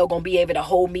in hell gonna be able to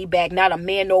hold me back. Not a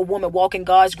man nor woman walking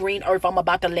God's green earth I'm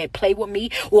about to let play with me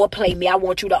or play me. I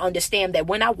want you to understand that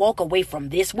when I walk away from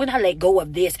this, when I let go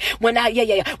of this, when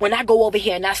I go over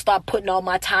here and I start putting all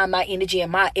my time, my energy,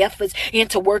 and my efforts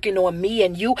into working on me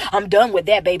and you, I'm done with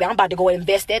that, baby. I'm about to go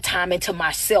invest that time into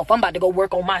myself. I'm about to go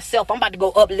work on myself. I'm about to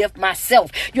go uplift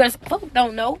myself. You understand? Folks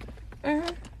don't know.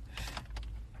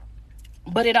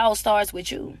 But it all starts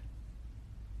with you.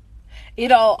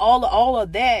 all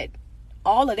of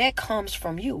that comes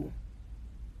from you.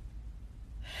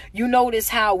 You notice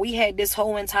how we had this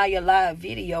whole entire live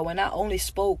video and I only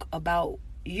spoke about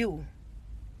you.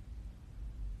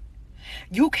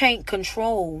 You can't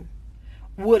control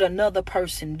what another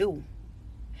person do.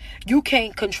 You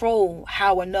can't control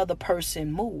how another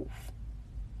person move.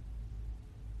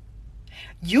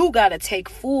 You got to take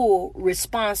full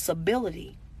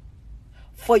responsibility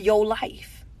for your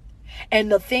life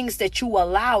and the things that you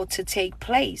allow to take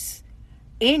place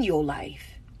in your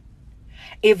life.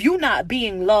 If you're not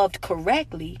being loved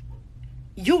correctly,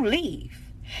 you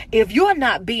leave. If you're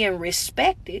not being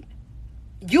respected,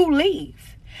 you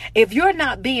leave. If you're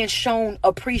not being shown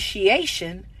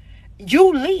appreciation,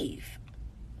 you leave.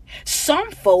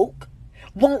 Some folk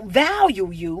won't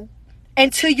value you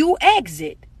until you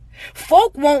exit.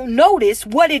 Folk won't notice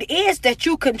what it is that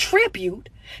you contribute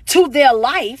to their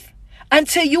life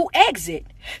until you exit.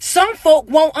 Some folk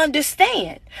won't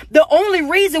understand. The only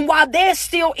reason why they're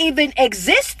still even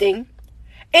existing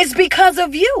is because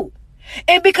of you.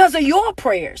 And because of your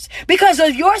prayers, because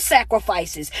of your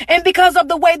sacrifices, and because of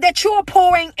the way that you're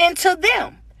pouring into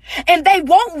them. And they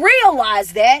won't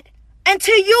realize that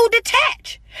until you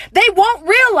detach. They won't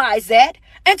realize that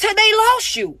until they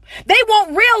lost you. They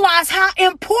won't realize how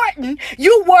important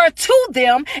you were to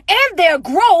them and their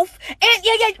growth. And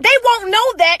they won't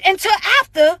know that until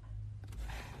after.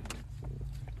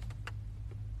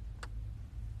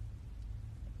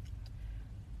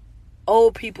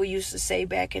 Old people used to say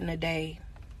back in the day,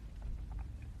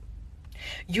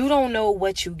 you don't know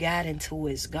what you got until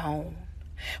it's gone.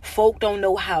 Folk don't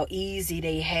know how easy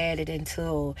they had it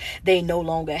until they no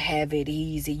longer have it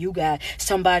easy. You got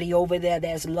somebody over there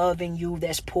that's loving you,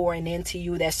 that's pouring into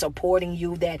you, that's supporting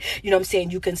you, that, you know what I'm saying,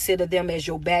 you consider them as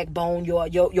your backbone,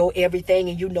 your everything,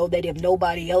 and you know that if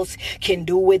nobody else can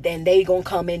do it, then they gonna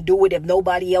come and do it. If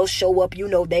nobody else show up, you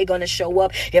know they gonna show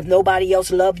up. If nobody else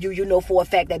love you, you know for a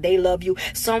fact that they love you.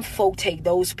 Some folk take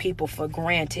those people for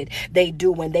granted. They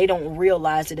do, and they don't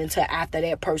realize it until after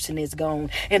that person is gone.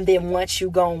 And then once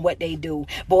you gone, what they do,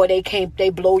 boy, they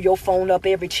blow your phone up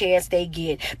every chance they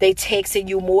get. They texting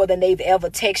you more than they've ever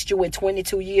texted you in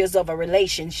 22 years of a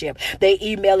relationship. They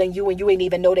emailing you and you ain't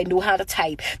even know they knew how to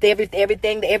type.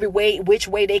 Everything, every way, which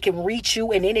way they can reach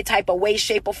you in any type of way,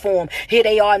 shape, or form. Here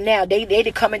they are now. They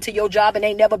come into your job and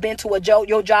they never been to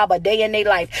your job a day in their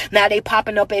life. Now they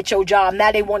popping up at your job.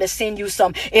 Now they want to send you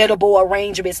some edible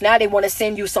arrangements. Now they want to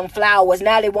send you some flowers.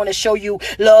 Now they want to show you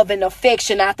love and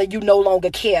affection after you no longer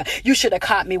care. You should have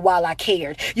caught me while I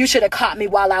cared. You should have caught me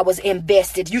while I was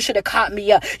invested. You should have caught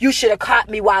me you should have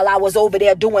caught me while I was over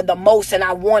there doing the most and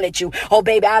I wanted you. Oh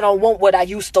baby, I don't want what I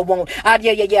used to want.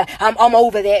 I'm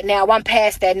over that now. I'm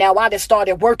past that now. I just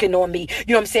started working on me.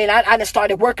 You know what I'm saying? I just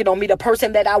started working on me. The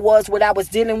person that I was when I was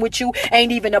dealing with you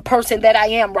ain't even the person that I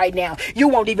am right now. You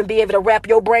won't even be able to wrap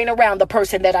your brain around the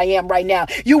person that I am right now.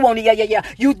 You won't.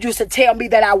 You used to tell me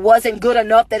that I wasn't good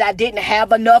enough, that I didn't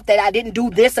have enough, that I didn't do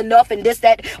this enough and this,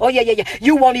 that. Oh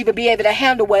you won't even be able to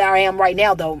handle what I am right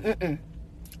now, though.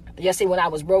 You see, when I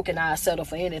was broken, I settled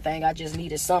for anything. I just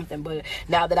needed something. But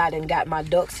now that I done got my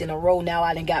ducks in a row, now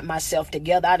I done got myself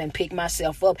together. I done picked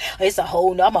myself up. I'm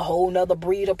a whole nother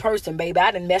breed of person, baby. I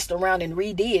done messed around and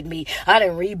redid me. I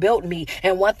done rebuilt me.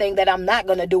 And one thing that I'm not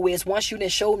going to do is once you done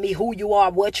showed me who you are,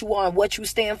 and what you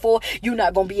stand for, you're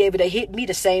not going to be able to hit me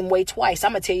the same way twice.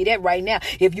 I'm going to tell you that right now.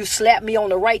 If you slap me on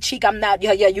the right cheek, I'm not,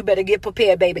 you better get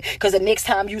prepared, baby. Because the next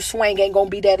time you swing ain't going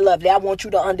to be that lovely. I want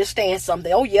you to understand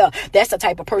something. Oh, yeah, that's the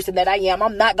type of person that I am.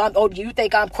 I'm not gonna, do you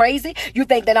think I'm crazy? You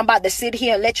think that I'm about to sit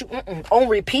here and let you on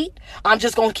repeat? I'm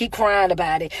just gonna keep crying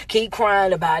about it.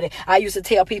 I used to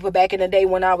tell people back in the day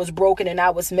when I was broken and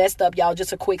I was messed up, y'all,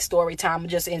 just a quick story time,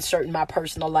 just inserting my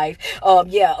personal life.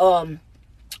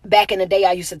 Back in the day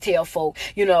I used to tell folk,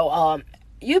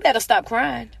 you better stop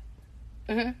crying.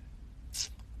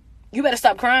 You better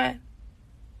stop crying.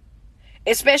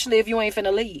 Especially if you ain't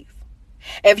finna leave.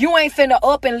 If you ain't finna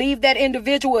up and leave that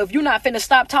individual, if you not finna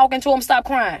stop talking to him, stop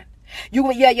crying.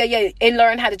 And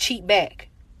learn how to cheat back.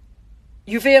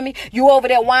 You feel me? You over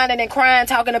there whining and crying,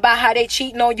 talking about how they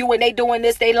cheating on you and they doing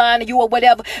this, they lying to you or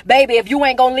whatever. Baby, if you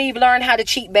ain't gonna leave, learn how to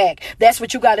cheat back. That's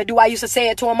what you gotta do. I used to say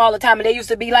it to them all the time and they used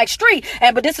to be like, Street.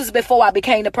 But this is before I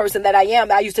became the person that I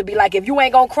am. I used to be like, if you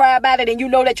ain't gonna cry about it and you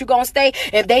know that you gonna stay,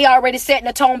 if they already setting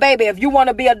the tone, baby, if you want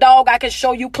to be a dog, I can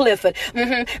show you Clifford.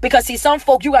 Because see, some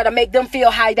folk, you gotta make them feel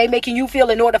how they making you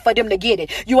feel in order for them to get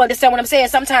it. You understand what I'm saying?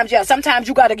 Sometimes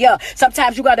you gotta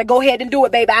go ahead and do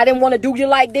it, baby. I didn't want to do you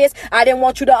like this. I didn't don't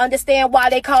want you to understand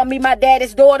why they call me my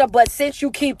daddy's daughter, but since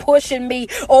you keep pushing me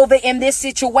over in this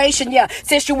situation,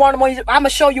 since you want to, I'm gonna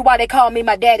show you why they call me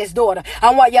my daddy's daughter.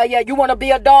 You want to be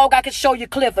a dog? I can show you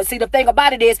Clifford. See, the thing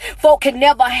about it is, folk can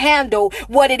never handle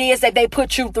what it is that they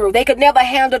put you through. They could never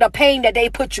handle the pain that they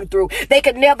put you through. They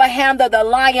could never handle the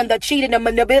lying, the cheating, the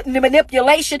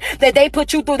manipulation that they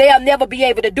put you through. They'll never be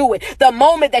able to do it. The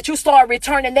moment that you start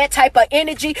returning that type of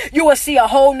energy, you will see a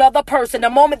whole nother person. The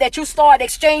moment that you start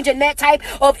exchanging that type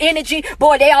of energy,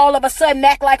 boy, they all of a sudden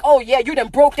act like, oh yeah, you done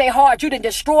broke their heart. You done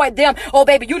destroyed them. Oh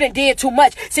baby, you done did too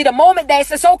much. See, the moment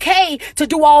that it's okay to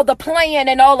do all the playing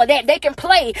and all of that, they can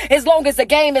play as long as the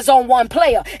game is on one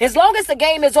player. As long as the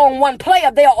game is on one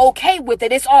player, they're okay with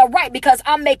it. It's all right because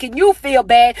I'm making you feel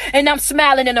bad and I'm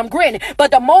smiling and I'm grinning.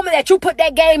 But the moment that you put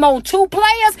that game on two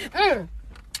players,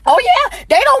 oh yeah,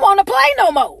 they don't want to play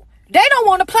no more. They don't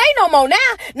want to play no more now.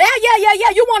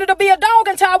 You wanted to be a dog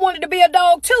until I wanted to be a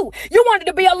dog too. You wanted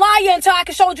to be a liar until I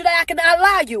could show you that I can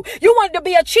outlie you. You wanted to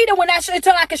be a cheater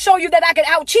until I could show you that I could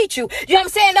out cheat you. You know what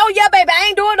I'm saying? Oh yeah, baby, I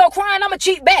ain't doing no crying. I'ma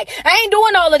cheat back. I ain't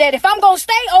doing all of that. If I'm gonna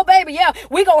stay, oh baby, yeah,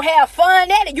 we gonna have fun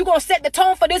at it. You gonna set the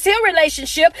tone for this here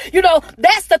relationship. You know,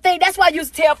 that's the thing. That's why I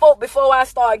used to tell folk before I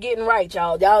start getting right,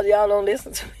 y'all. Y'all don't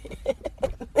listen to me.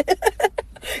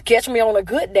 Catch me on a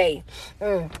good day.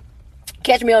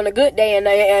 Catch me on a good day,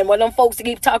 and when them folks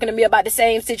keep talking to me about the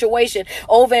same situation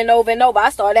over and over and over,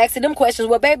 I start asking them questions.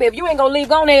 Well, baby, if you ain't gonna leave,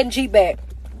 go ahead and cheat back.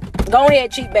 Go ahead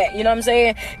and cheat back. You know what I'm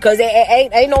saying? Because it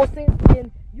ain't no sense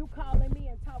in you calling me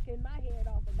and talking my head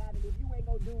off about it if you ain't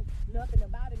gonna do nothing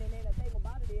about it. And then the thing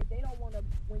about it is they don't want to,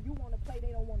 when you want to play,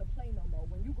 they don't want to play no more.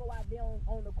 When you go out there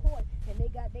on the court and they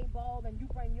got their ball and you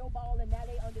bring your ball and now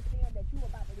they understand that you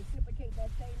about to reciprocate that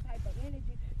same type of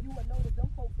energy, you will notice them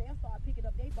folks, they'll start picking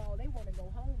up their ball. They want to go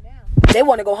home now. They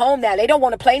want to go home now. They don't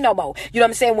want to play no more. You know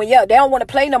what I'm saying? When they don't want to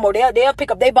play no more, they'll pick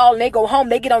up their ball and they go home.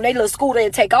 They get on their little scooter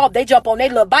and take off. They jump on their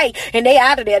little bike and they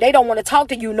out of there. They don't want to talk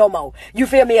to you no more. You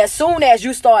feel me? As soon as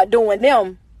you start doing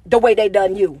them the way they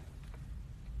done you.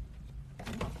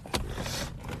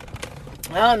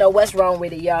 I don't know what's wrong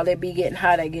with it, y'all. It be getting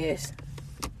hot, I guess.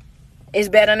 It's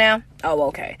better now? Oh,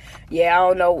 okay. Yeah,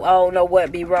 I don't know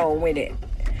what be wrong with it.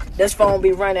 This phone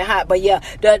be running hot. But yeah,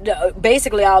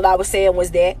 basically all I was saying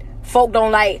was that folk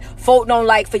don't like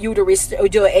for you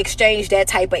to exchange that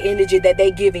type of energy that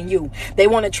they giving you. They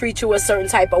want to treat you a certain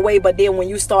type of way, but then when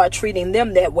you start treating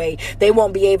them that way, they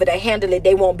won't be able to handle it.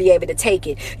 They won't be able to take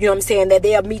it. You know what I'm saying? That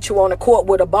they'll meet you on the court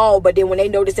with a ball, but then when they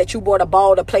notice that you brought a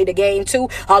ball to play the game too,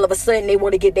 all of a sudden they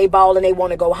want to get their ball and they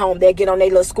want to go home. They'll get on their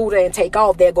little scooter and take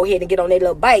off. They'll go ahead and get on their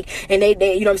little bike and they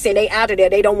you know what I'm saying? They out of there.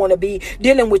 They don't want to be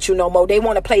dealing with you no more. They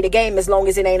want to play the game as long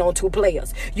as it ain't on two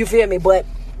players. You feel me? But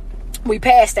we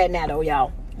passed that now though,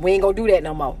 y'all. We ain't gonna do that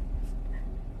no more.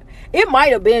 It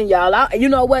might have been, y'all. You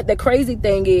know what? The crazy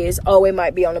thing is, it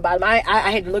might be on the bottom.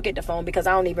 I had to look at the phone because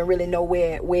I don't even really know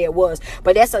where it was.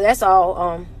 But that's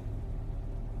all.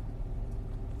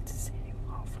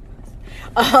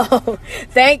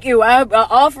 Thank you.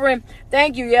 Offering.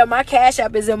 Thank you. Yeah, my Cash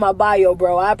App is in my bio,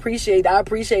 bro. I appreciate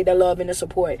the love and the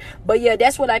support. But yeah,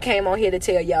 that's what I came on here to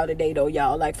tell y'all today, though,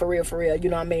 y'all. Like for real. You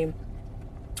know what I mean?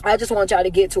 I just want y'all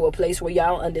to get to a place where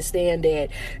y'all understand that,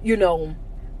 you know,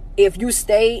 if you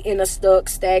stay in a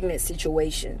stagnant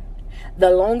situation, the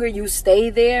longer you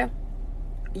stay there,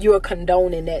 you're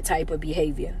condoning that type of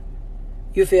behavior.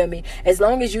 You feel me? As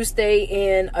long as you stay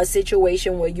in a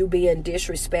situation where you being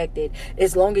disrespected,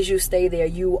 as long as you stay there,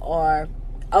 you are.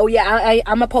 Oh yeah,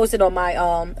 I'm gonna post it on my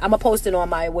on my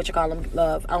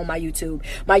YouTube.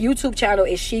 My YouTube channel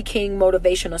is She King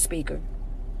Motivational Speaker.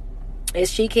 It's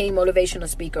She King Motivational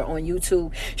Speaker on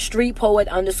YouTube. Street Poet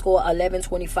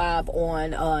 _1125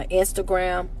 on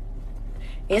Instagram.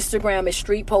 Instagram is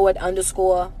Street Poet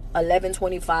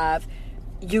 _1125.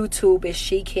 YouTube is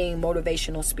She King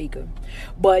Motivational Speaker.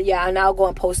 But yeah, and I'll go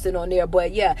and post it on there.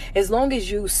 But yeah, as long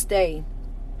as you stay,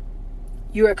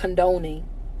 you're condoning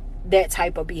that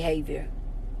type of behavior.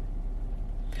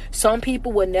 Some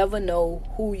people will never know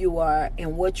who you are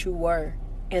and what you were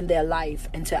in their life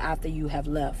until after you have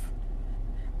left.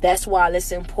 That's why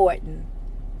it's important.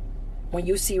 When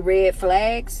you see red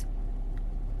flags,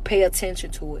 pay attention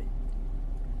to it.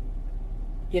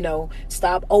 You know,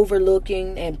 stop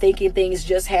overlooking and thinking things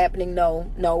just happening. No.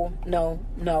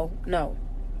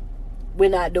 We're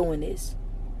not doing this.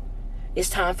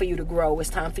 It's time for you to grow. It's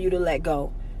time for you to let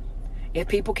go. If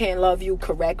people can't love you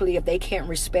correctly, if they can't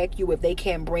respect you, if they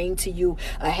can't bring to you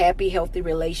a happy, healthy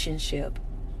relationship,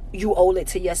 you owe it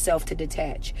to yourself to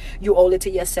detach. You owe it to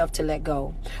yourself to let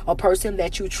go. A person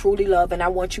that you truly love, and I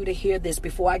want you to hear this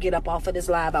before I get up off of this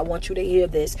live. I want you to hear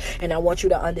this, and I want you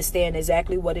to understand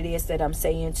exactly what it is that I'm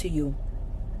saying to you.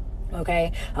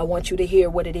 Okay? I want you to hear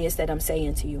what it is that I'm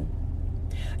saying to you.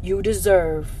 You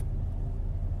deserve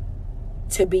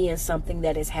to be in something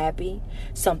that is happy,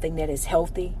 something that is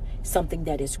healthy, something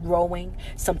that is growing,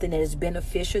 something that is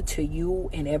beneficial to you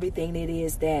and everything it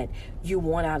is that you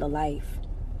want out of life.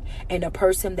 And a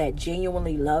person that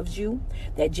genuinely loves you,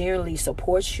 that genuinely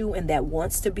supports you, and that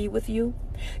wants to be with you,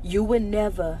 you would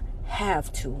never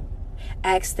have to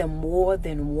ask them more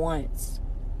than once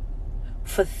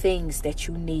for things that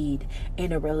you need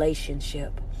in a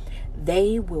relationship.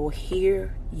 They will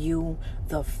hear you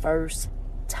the first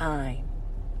time.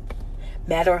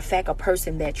 Matter of fact, a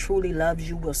person that truly loves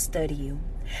you will study you.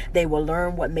 They will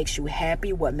learn what makes you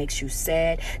happy, what makes you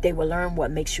sad. They will learn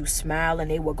what makes you smile, and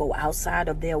they will go outside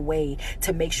of their way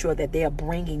to make sure that they are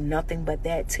bringing nothing but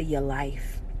that to your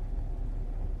life.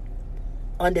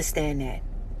 Understand that.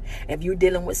 If you're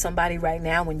dealing with somebody right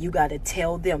now and you got to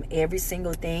tell them every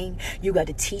single thing, you got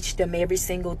to teach them every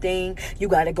single thing, you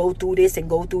got to go through this and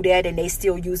go through that, and they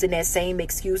still using that same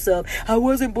excuse of, I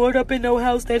wasn't brought up in no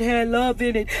house that had love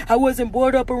in it, I wasn't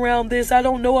brought up around this, I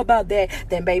don't know about that,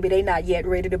 then baby, they not yet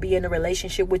ready to be in a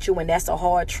relationship with you. And that's the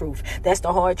hard truth. That's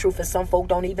the hard truth, and some folk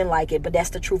don't even like it, but that's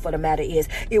the truth of the matter. Is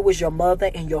it was your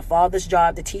mother and your father's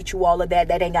job to teach you all of that.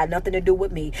 That ain't got nothing to do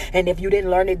with me. And if you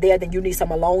didn't learn it there, then you need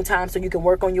some alone time so you can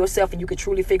work on yourself and you can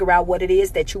truly figure out what it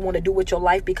is that you want to do with your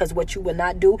life. Because what you will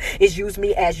not do is use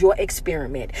me as your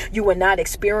experiment. You will not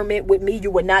experiment with me. You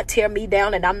will not tear me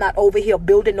down. And I'm not over here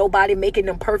building nobody, making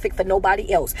them perfect for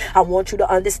nobody else. I want you to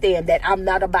understand that I'm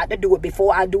not about to do it.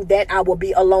 Before I do that, I will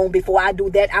be alone. Before I do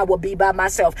that, I will be by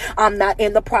myself. I'm not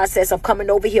in the process of coming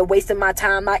over here, wasting my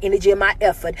time, my energy, and my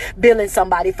effort, billing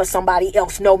somebody for somebody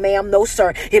else. No, ma'am. No,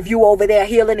 sir. If you over there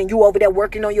healing and you over there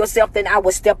working on yourself, then I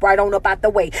will step right on up out the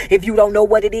way. If you don't know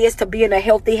what it is to be in a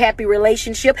healthy, happy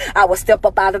relationship, I will step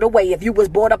up out of the way. If you was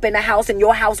brought up in a house and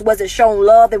your house wasn't shown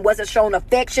love and wasn't shown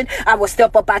affection, I will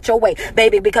step up out your way,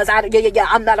 baby, because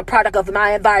I'm not a product of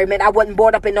my environment. I wasn't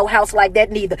brought up in no house like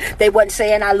that neither. They wasn't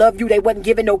saying I love you. They wasn't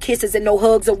giving no kisses and no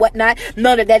hugs and whatnot.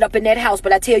 None of that up in that house.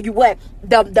 But I tell you what,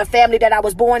 the family that I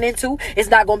was born into is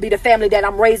not going to be the family that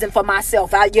I'm raising for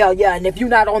myself. And if you're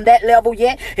not on that level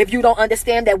yet, if you don't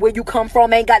understand that where you come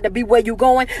from ain't got to be where you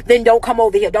going, then don't come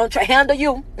over here. Don't try handle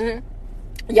you.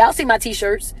 Y'all see my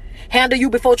t-shirts. Handle you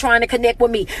before trying to connect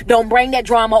with me. Don't bring that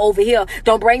drama over here.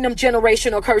 Don't bring them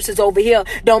generational curses over here.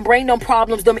 Don't bring them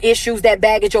problems, them issues, that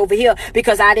baggage over here,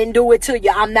 because I didn't do it to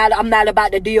you. I'm not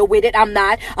about to deal with it. I'm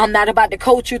not about to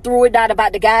coach you through it, not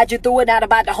about to guide you through it, not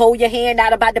about to hold your hand,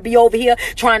 not about to be over here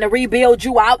trying to rebuild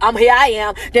you out. Here I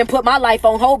am, then put my life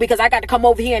on hold because I got to come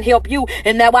over here and help you.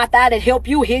 And now I thought I'd help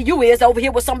you. Here you is over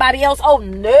here with somebody else. Oh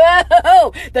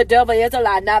no, the devil is a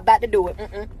lie. Not about to do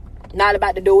it. Not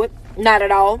about to do it. Not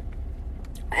at all.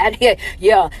 And here,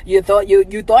 you thought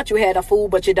you had a fool,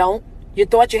 but you don't. You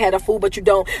thought you had a fool, but you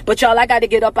don't. But y'all, I got to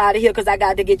get up out of here because I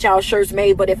got to get y'all shirts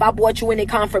made. But if I bought you any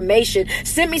confirmation,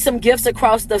 send me some gifts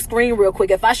across the screen real quick.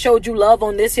 If I showed you love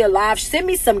on this here live, send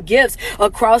me some gifts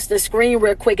across the screen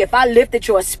real quick. If I lifted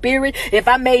your spirit, if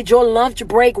I made your lunch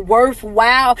break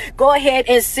worthwhile, go ahead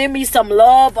and send me some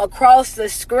love across the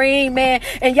screen, man.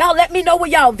 And y'all let me know where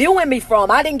y'all viewing me from.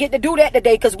 I didn't get to do that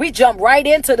today because we jumped right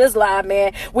into this live,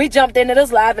 man. We jumped into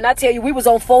this live, and I tell you, we was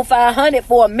on 400-500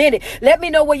 for a minute. Let me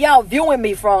know where y'all viewing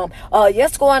me from.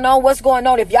 What's going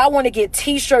on? If y'all want to get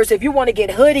t-shirts, if you want to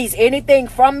get hoodies, anything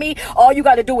from me, all you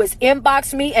got to do is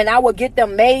inbox me and I will get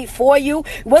them made for you.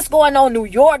 What's going on, New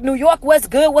York, what's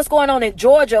good? What's going on in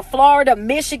Georgia, Florida,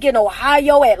 Michigan,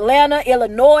 Ohio, Atlanta,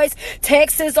 Illinois,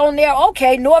 Texas on there?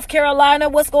 Okay, North Carolina,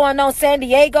 what's going on? San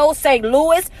Diego, St.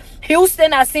 Louis,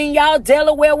 Houston, I seen y'all.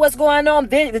 Delaware, what's going on?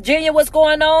 Virginia, what's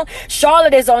going on?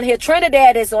 Charlotte is on here.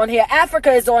 Trinidad is on here.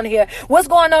 Africa is on here. What's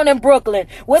going on in Brooklyn?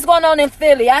 What's going on in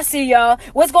Philly? I see y'all.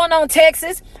 What's going on in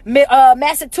Texas?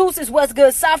 Massachusetts, what's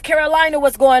good? South Carolina,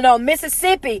 what's going on?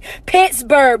 Mississippi,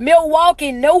 Pittsburgh,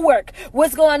 Milwaukee, Newark,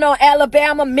 what's going on?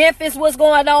 Alabama, Memphis, what's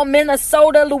going on?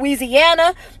 Minnesota,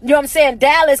 Louisiana, you know what I'm saying?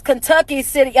 Dallas, Kentucky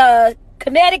City,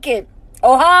 Connecticut.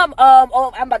 I'm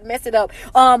about to mess it up.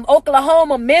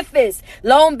 Oklahoma, Memphis,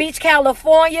 Long Beach,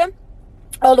 California.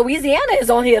 Oh, Louisiana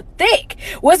is on here thick.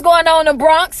 What's going on in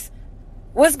Bronx?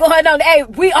 What's going on? Hey,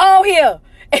 we all here.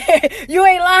 You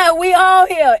ain't lying. We all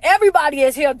here. Everybody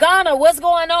is here. Ghana, what's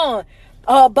going on?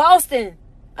 Boston.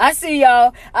 I see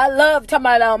y'all. I love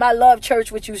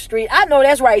Church with You Street. I know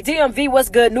that's right. DMV, what's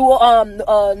good? New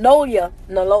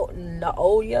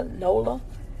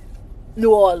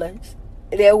Orleans.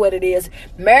 That's what it is.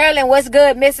 Maryland, what's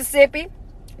good? Mississippi,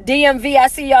 DMV, I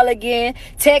see y'all again.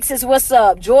 Texas, what's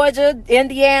up? Georgia,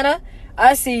 Indiana,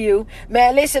 I see you.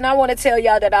 Man, listen, I want to tell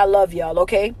y'all that I love y'all,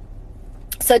 okay?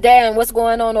 So Dan, what's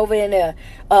going on over in there?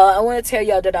 I want to tell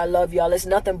y'all that I love y'all. It's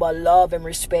nothing but love and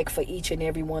respect for each and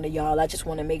every one of y'all. I just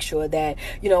want to make sure that,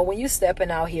 when you're stepping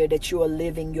out here, that you are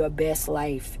living your best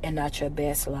life and not your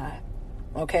best life.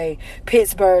 Okay,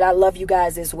 Pittsburgh, I love you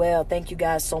guys as well. Thank you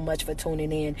guys so much for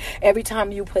tuning in. Every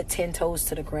time you put 10 toes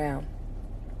to the ground,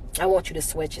 I want you to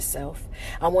sweat yourself.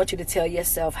 I want you to tell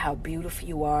yourself how beautiful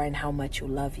you are and how much you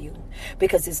love you.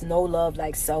 Because it's no love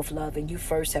like self-love. And you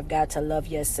first have got to love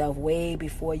yourself way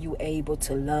before you able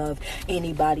to love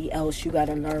anybody else. You got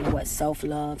to learn what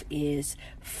self-love is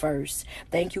first.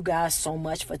 Thank you guys so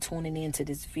much for tuning into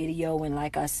this video. And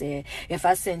like I said, if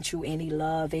I sent you any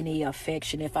love, any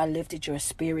affection, if I lifted your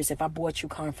spirits, if I brought you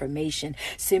confirmation,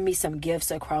 send me some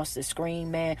gifts across the screen,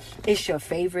 man. It's your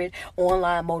favorite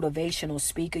online motivational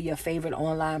speaker, your favorite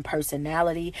online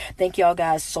personality. Thank y'all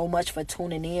guys so much for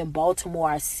tuning in.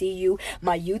 Baltimore, I see you.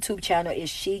 My YouTube channel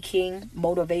is She King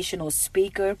Motivational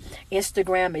Speaker.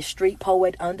 Instagram is Street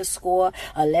Poet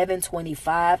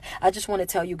 _1125. I just want to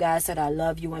tell you guys that I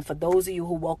love you. And for those of you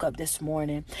who woke up this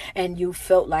morning and you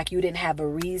felt like you didn't have a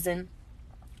reason,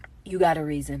 you got a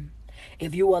reason.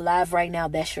 If you're alive right now,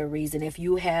 that's your reason. If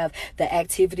you have the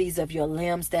activities of your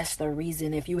limbs, that's the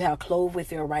reason. If you have clothed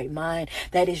with your right mind,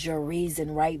 that is your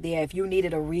reason right there. If you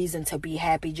needed a reason to be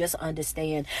happy, just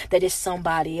understand that it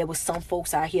was some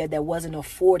folks out here that wasn't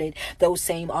afforded those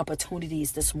same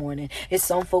opportunities this morning. It's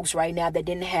some folks right now that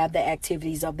didn't have the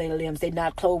activities of their limbs. They're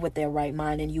not clothed with their right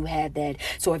mind, and you had that.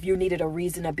 So if you needed a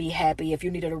reason to be happy, if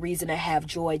you needed a reason to have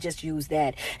joy, just use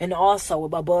that. And also,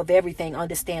 above everything,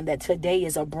 understand that today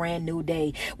is a brand new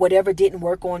day. Whatever didn't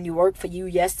work for you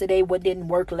yesterday, what didn't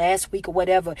work last week or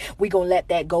whatever, we're going to let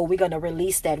that go. We're going to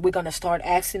release that. We're going to start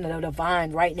asking the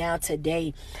divine right now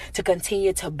today to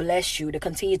continue to bless you, to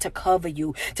continue to cover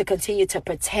you, to continue to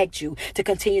protect you, to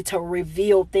continue to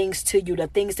reveal things to you, the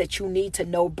things that you need to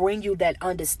know, bring you that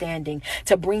understanding,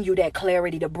 to bring you that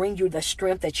clarity, to bring you the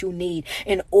strength that you need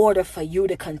in order for you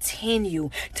to continue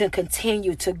to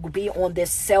be on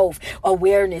this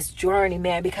self-awareness journey,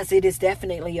 man, because it is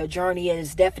definitely a journey. It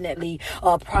is definitely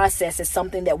a process. It's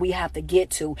something that we have to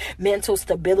get to. Mental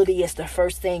stability is the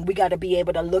first thing. We got to be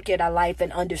able to look at our life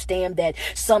and understand that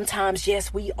sometimes,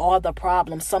 yes, we are the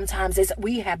problem. Sometimes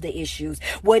we have the issues.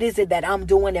 What is it that I'm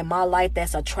doing in my life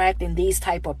that's attracting these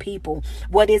type of people?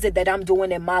 What is it that I'm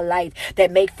doing in my life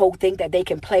that make folk think that they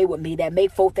can play with me, that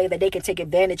make folk think that they can take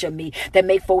advantage of me, that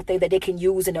make folk think that they can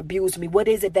use and abuse me? What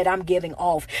is it that I'm giving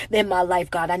off in my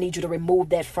life, God? I need you to remove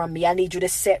that from me. I need you to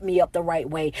set me up the right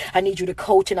way. I need you to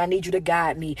coach and I need you to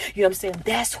guide me. You know what I'm saying?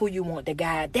 That's who you want to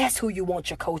guide. That's who you want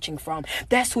your coaching from.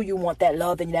 That's who you want that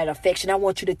love and that affection. I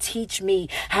want you to teach me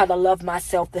how to love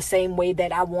myself the same way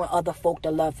that I want other folk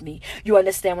to love me. You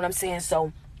understand what I'm saying?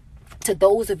 So to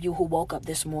those of you who woke up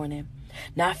this morning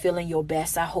not feeling your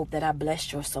best, I hope that I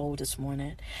blessed your soul this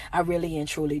morning. I really and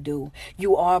truly do.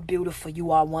 You are beautiful.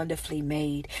 You are wonderfully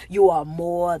made. You are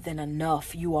more than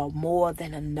enough. You are more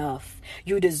than enough.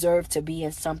 You deserve to be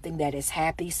in something that is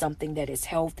happy, something that is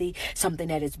healthy, something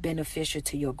that is beneficial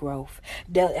to your growth.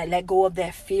 Let go of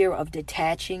that fear of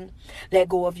detaching. Let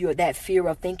go of that fear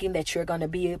of thinking that you're going to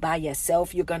be by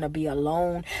yourself. You're going to be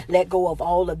alone. Let go of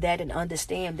all of that and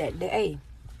understand that, hey,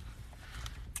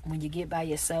 when you get by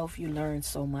yourself, you learn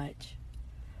so much.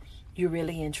 You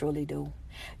really and truly do.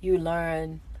 You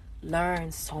learn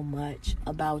so much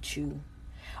about you,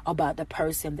 about the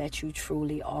person that you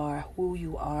truly are, who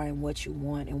you are and what you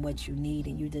want and what you need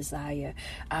and you desire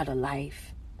out of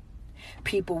life.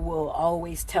 People will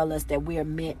always tell us that we're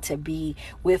meant to be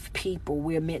with people.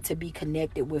 We're meant to be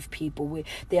connected with people.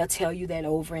 They'll tell you that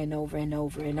over and over and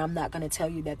over. And I'm not going to tell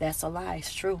you that that's a lie.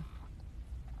 It's true.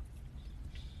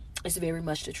 It's very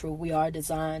much the truth. We are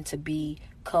designed to be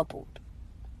coupled.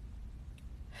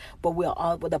 But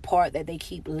the part that they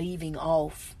keep leaving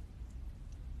off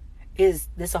is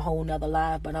this a whole nother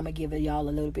live, but I'm going to give it y'all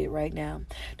a little bit right now.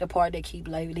 The part they keep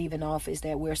leaving off is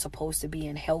that we're supposed to be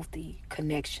in healthy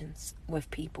connections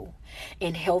with people,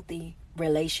 in healthy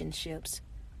relationships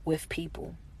with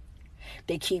people.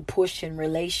 They keep pushing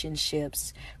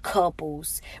relationships,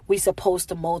 couples. We supposed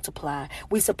to multiply.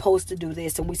 We supposed to do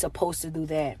this and we supposed to do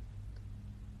that.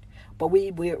 But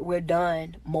we're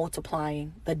done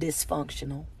multiplying the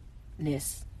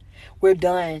dysfunctionalness. We're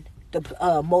done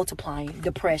multiplying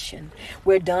depression.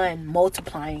 We're done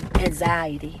multiplying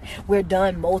anxiety. We're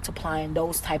done multiplying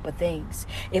those type of things.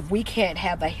 If we can't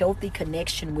have a healthy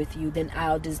connection with you, then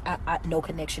no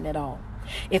connection at all.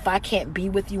 If I can't be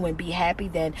with you and be happy,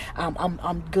 then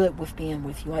I'm good with being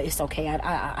with you. It's okay.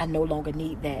 I no longer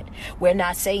need that. We're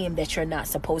not saying that you're not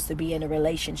supposed to be in a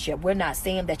relationship. We're not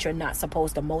saying that you're not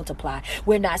supposed to multiply.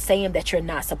 We're not saying that you're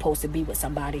not supposed to be with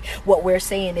somebody. What we're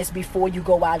saying is, before you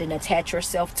go out and attach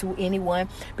yourself to anyone,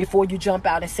 before you jump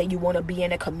out and say you want to be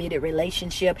in a committed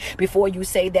relationship, before you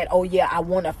say that, oh yeah, I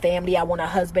want a family, I want a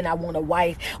husband, I want a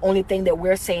wife, only thing that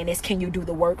we're saying is, can you do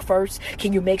the work first?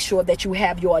 Can you make sure that you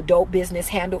have your adult business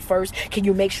handled first? Can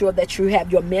you make sure that you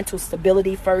have your mental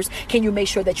stability first? Can you make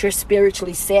sure that you're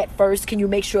spiritually set first? Can you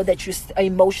make sure that you're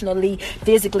emotionally,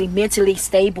 physically, mentally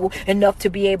stable enough to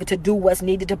be able to do what's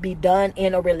needed to be done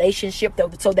in a relationship,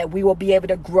 so that we will be able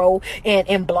to grow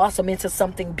and blossom into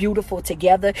something beautiful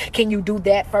together? Can you do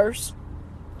that first?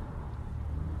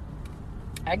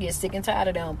 I get sick and tired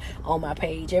of them on my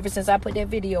page. Ever since I put that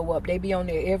video up, they be on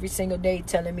there every single day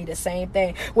telling me the same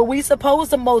thing. Well, we supposed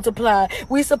to multiply.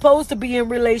 We supposed to be in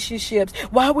relationships.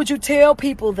 Why would you tell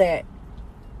people that?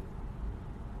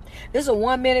 This is a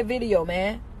 1 minute video,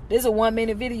 man. This is a 1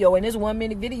 minute video. And this 1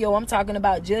 minute video, I'm talking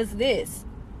about just this.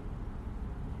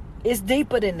 It's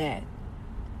deeper than that.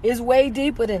 It's way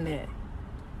deeper than that.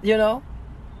 You know?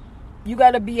 You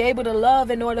got to be able to love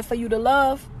in order for you to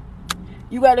love.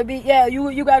 You got to be,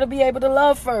 you got to be able to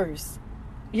love first,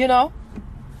 you know?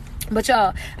 But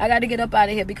y'all, I got to get up out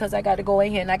of here because I got to go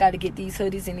in here and I got to get these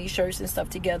hoodies and these shirts and stuff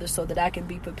together so that I can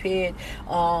be prepared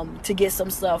to get some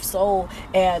stuff sold.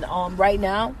 And right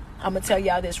now, I'm going to tell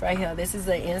y'all this right here. This is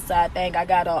an inside thing. I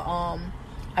got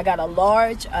a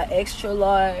large, a extra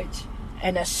large,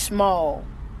 and a small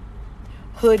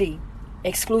hoodie,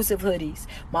 exclusive hoodies.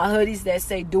 My hoodies that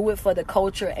say do it for the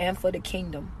culture and for the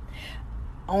kingdom.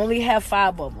 I only have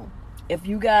 5 of them. If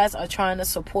you guys are trying to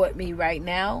support me right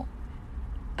now,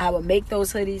 I will make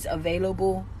those hoodies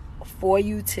available for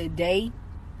you today.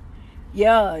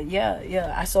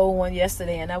 Yeah. I sold one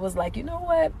yesterday and I was like, you know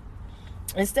what?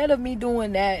 Instead of me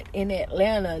doing that in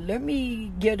Atlanta, let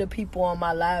me give the people on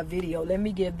my live video, let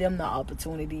me give them the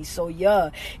opportunity. So yeah,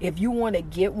 if you want to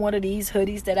get one of these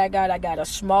hoodies that I got a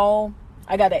small,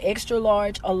 I got an extra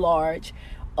large, a large,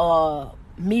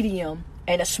 medium,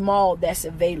 and a small that's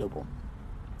available.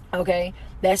 Okay,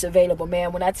 that's available,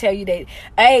 man. When I tell you that,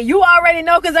 hey, you already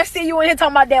know because I see you in here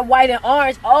talking about that white and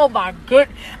orange. Oh my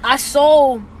goodness, I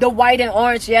sold the white and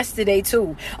orange yesterday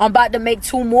too. I'm about to make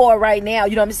 2 more right now.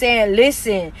 You know what I'm saying?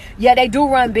 Listen, yeah, they do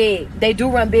run big. They do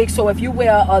run big. So if you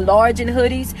wear a large in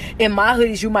hoodies, in my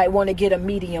hoodies, you might want to get a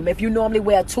medium. If you normally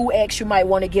wear a 2X, you might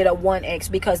want to get a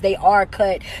 1X because they are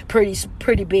cut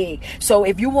pretty big. So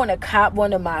if you want to cop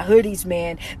one of my hoodies,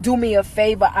 man, do me a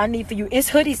favor. I need for you. It's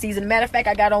hoodie season. Matter of fact,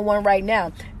 I got on one right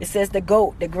now. It says the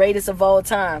GOAT, the greatest of all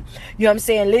time. You know what I'm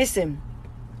saying? Listen,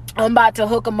 I'm about to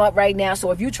hook them up right now.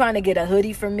 So if you're trying to get a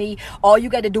hoodie from me, all you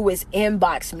got to do is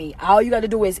inbox me. All you got to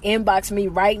do is inbox me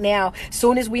right now.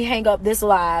 Soon as we hang up this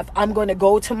live, I'm going to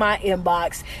go to my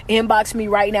inbox. Inbox me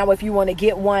right now if you want to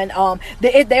get one.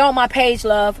 They're on my page,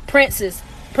 love. Princess,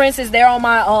 they're on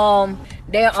my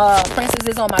Princess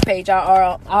is on my page.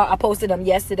 I posted them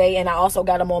yesterday, and I also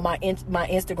got them on my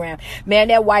Instagram. Man,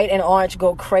 that white and orange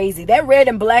go crazy. That red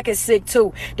and black is sick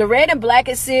too. The red and black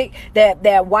is sick.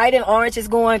 That white and orange is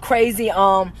going crazy.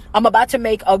 I'm about to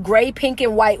make a gray, pink,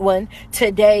 and white one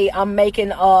today. I'm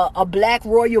making a black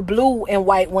royal blue and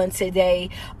white one today.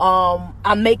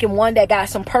 I'm making one that got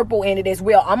some purple in it as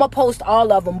well. I'm gonna post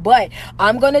all of them, but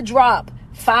I'm gonna drop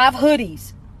 5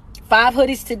 hoodies. 5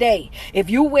 hoodies today. If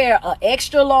you wear an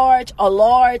extra large,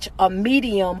 a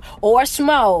medium, or a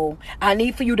small, I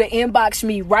need for you to inbox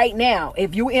me right now.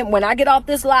 When I get off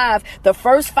this live, the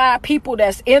first 5 people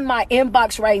that's in my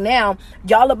inbox right now,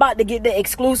 y'all about to get the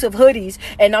exclusive hoodies,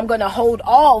 and I'm gonna hold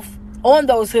off on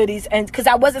those hoodies, and because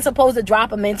I wasn't supposed to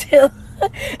drop them until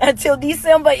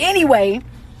December anyway.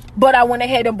 But I went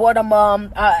ahead and bought them.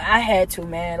 I had to,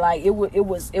 man. Like it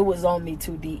was on me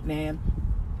too deep, man.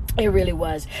 It really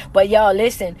was. But y'all,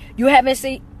 listen, you haven't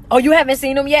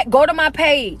seen them yet? Go to my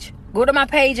page. Go to my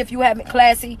page if you haven't,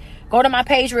 Classy. Go to my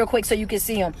page real quick so you can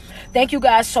see them. Thank you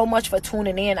guys so much for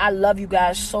tuning in. I love you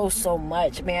guys so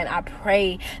much, man. I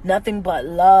pray nothing but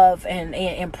love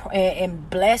and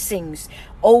blessings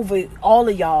over all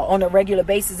of y'all on a regular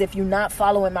basis. If you're not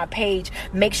following my page,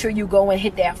 make sure you go and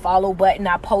hit that follow button.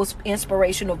 I post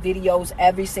inspirational videos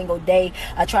every single day.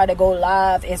 I try to go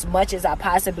live as much as I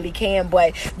possibly can,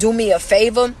 but do me a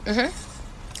favor.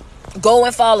 Go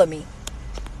and follow me.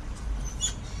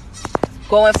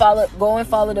 Go and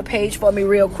follow the page for me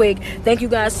real quick. Thank you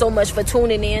guys so much for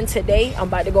tuning in today. I'm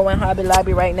about to go in Hobby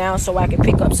Lobby right now so I can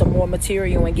pick up some more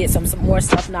material and get some more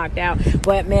stuff knocked out.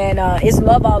 But man, it's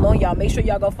love all on y'all. Make sure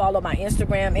y'all go follow my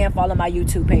Instagram and follow my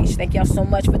YouTube page. Thank y'all so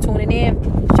much for tuning in.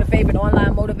 It's your favorite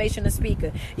online motivational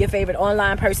speaker, your favorite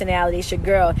online personality. It's your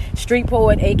girl, Street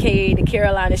Poet, aka the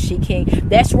Carolina She King.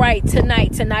 That's right.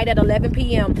 Tonight at 11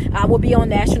 p.m. I will be on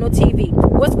national TV.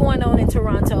 What's going on in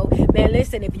Toronto? Man,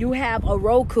 listen, if you have a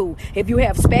Roku, if you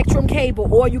have Spectrum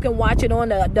Cable, or you can watch it on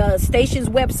the station's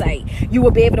website, you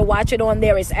will be able to watch it on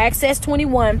there. It's Access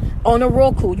 21 on a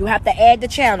Roku. You have to add the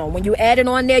channel. When you add it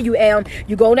on there,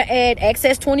 you go to add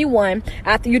Access 21.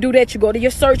 After you do that, you go to your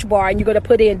search bar and you're going to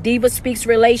put in Diva Speaks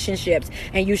Relationships,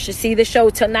 and you should see the show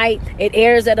tonight. It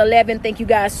airs at 11. Thank you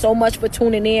guys so much for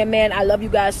tuning in, man. I love you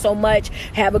guys so much.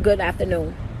 Have a good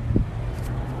afternoon.